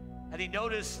 And he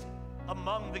noticed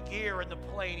among the gear in the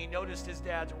plane, he noticed his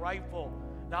dad's rifle.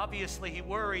 And obviously he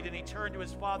worried, and he turned to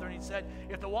his father and he said,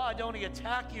 if the Waodani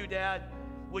attack you, Dad,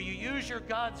 will you use your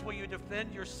guns? Will you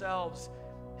defend yourselves?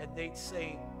 And Nate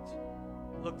Saint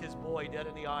looked his boy dead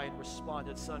in the eye and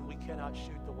responded, son, we cannot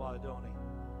shoot the Waodani.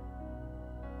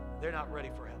 They're not ready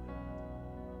for heaven.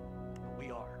 But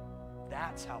we are.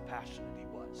 That's how passionate he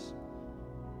was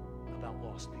about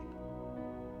lost people.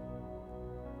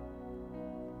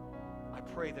 I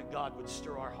pray that God would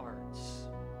stir our hearts.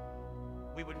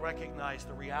 We would recognize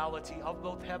the reality of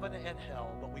both heaven and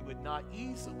hell, but we would not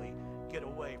easily get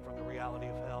away from the reality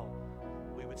of hell.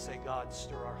 We would say, God,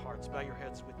 stir our hearts. Bow your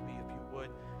heads with me if you would.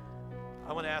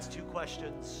 I want to ask 2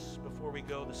 questions before we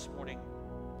go this morning.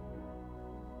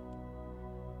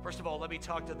 First of all, let me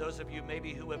talk to those of you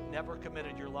maybe who have never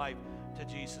committed your life to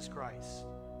Jesus Christ.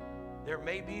 There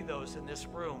may be those in this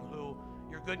room who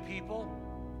you're good people.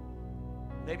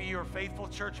 Maybe you're faithful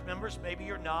church members. Maybe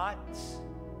you're not.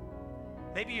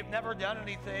 Maybe you've never done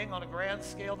anything on a grand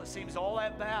scale that seems all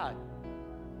that bad.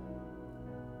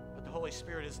 But the Holy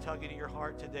Spirit is tugging at your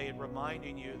heart today and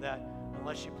reminding you that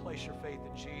unless you place your faith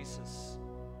in Jesus,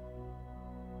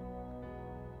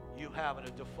 you have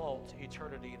a default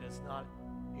eternity, and it's not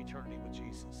eternity with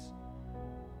Jesus.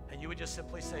 And you would just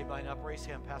simply say by an upraised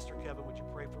hand, Pastor Kevin, would you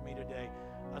pray for me today?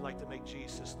 I'd like to make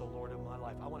Jesus the Lord of my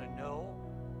life. I want to know,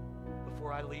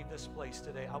 before I leave this place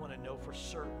today, I want to know for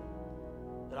certain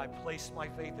that I placed my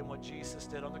faith in what Jesus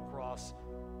did on the cross,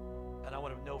 and I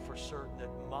want to know for certain that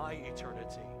my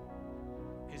eternity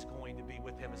is going to be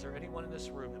with him. Is there anyone in this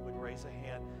room that would raise a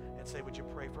hand and say, would you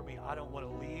pray for me? I don't want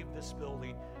to leave this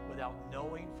building without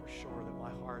knowing for sure that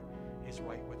my heart is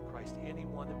right with Christ.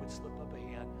 Anyone that would slip up a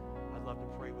hand, I'd love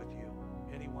to pray with you.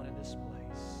 Anyone in this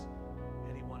place?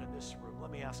 Anyone in this room?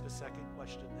 Let me ask a second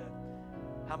question then.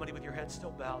 How many with your head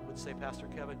still bowed would say, Pastor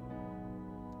Kevin,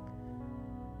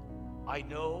 I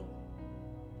know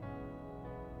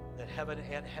that heaven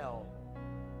and hell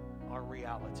are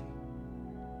reality.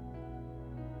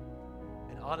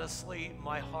 And honestly,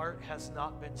 my heart has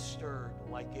not been stirred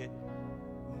like it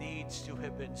needs to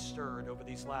have been stirred over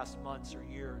these last months or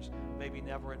years, maybe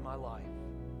never in my life,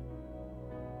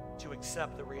 to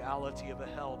accept the reality of a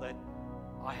hell that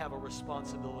I have a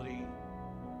responsibility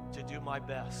to do my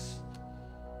best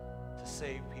to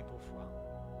save people from.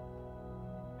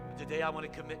 But today I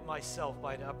want to commit myself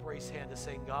by an upraised hand to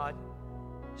saying, God,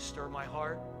 stir my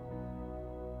heart.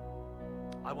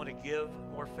 I want to give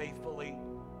more faithfully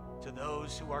to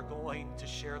those who are going to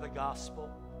share the gospel.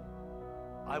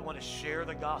 I want to share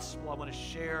the gospel. I want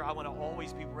to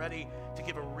always be ready to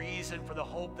give a reason for the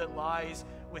hope that lies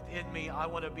within me. I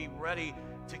want to be ready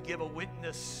to give a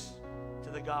witness to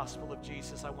the gospel of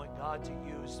Jesus. I want God to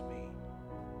use me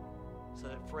so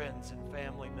that friends and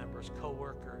family members,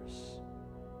 co-workers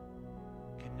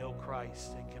can know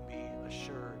Christ and can be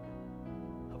assured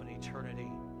of an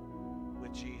eternity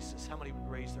with Jesus. How many would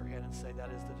raise their hand and say, that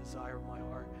is the desire of my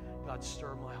heart? God,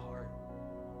 stir my heart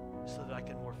so that I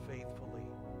can more faithfully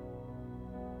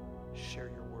share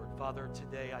your word. Father,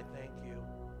 today I thank you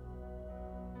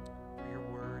for your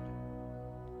word.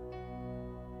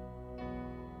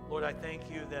 Lord, I thank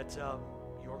you that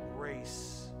your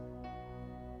grace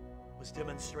was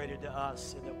demonstrated to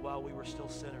us, and that while we were still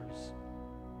sinners,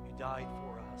 you died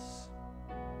for us.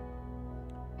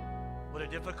 What a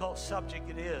difficult subject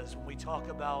it is when we talk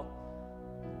about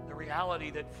the reality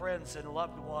that friends and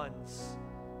loved ones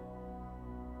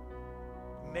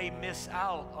may miss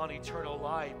out on eternal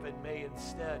life and may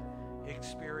instead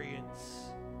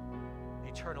experience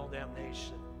eternal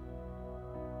damnation.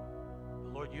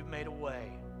 But Lord, you've made a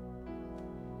way,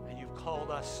 and you've called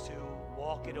us to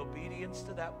walk in obedience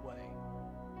to that way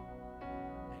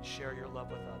and share your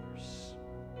love with others.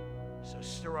 So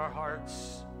stir our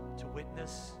hearts to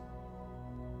witness,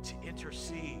 to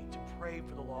intercede, to pray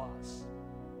for the lost,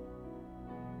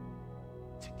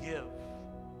 to give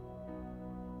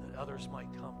that others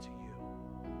might come to you.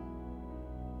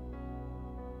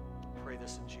 Pray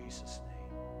this in Jesus'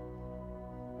 name.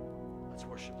 Let's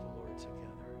worship the Lord together.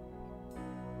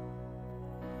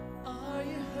 Are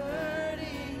you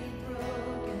hurting and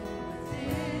broken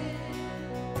within?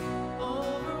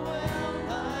 Overwhelmed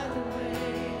by the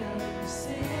weight of your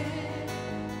sin?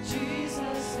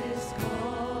 Jesus is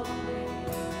calling.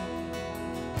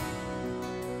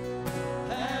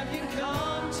 Have you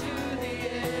come to the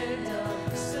end of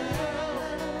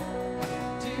yourself?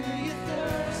 Do you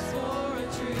thirst for a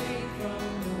drink from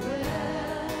the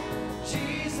well?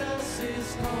 Jesus is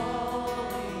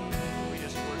calling.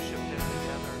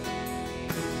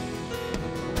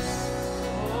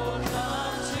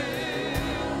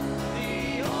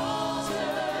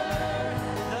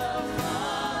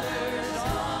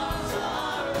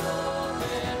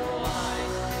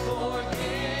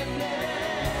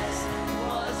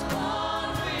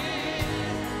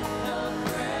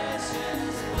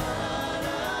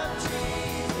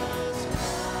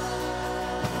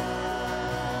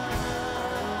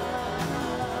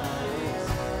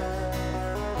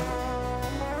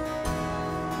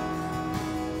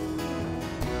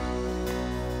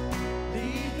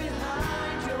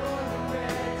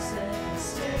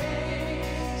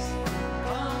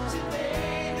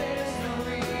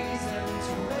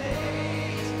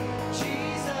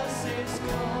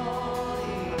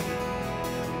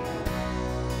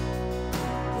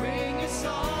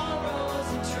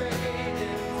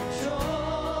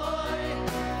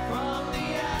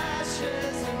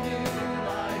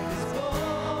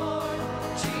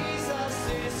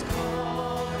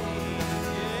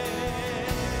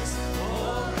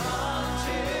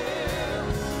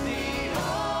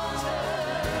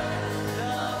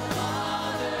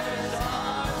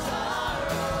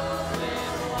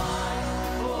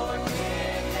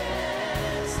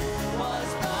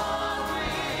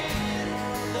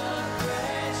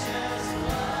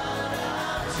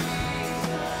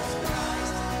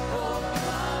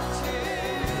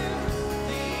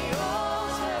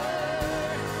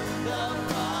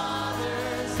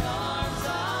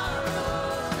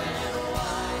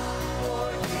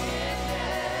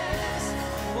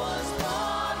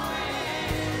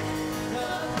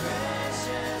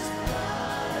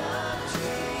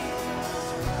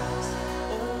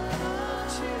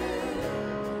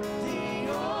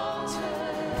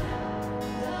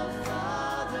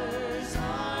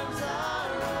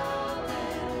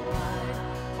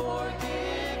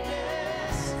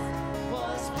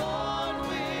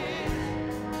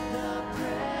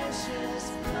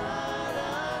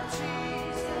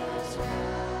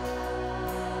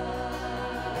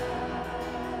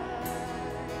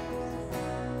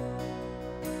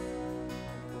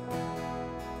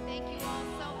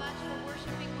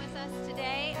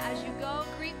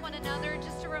 another.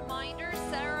 Just a reminder,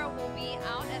 Sarah will be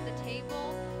out at the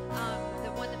table.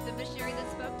 The missionary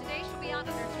that spoke today, she'll be out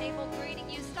at her table greeting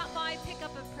you. Stop by, pick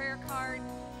up a prayer card,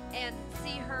 and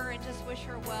see her and just wish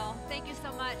her well. Thank you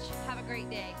so much. Have a great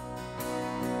day.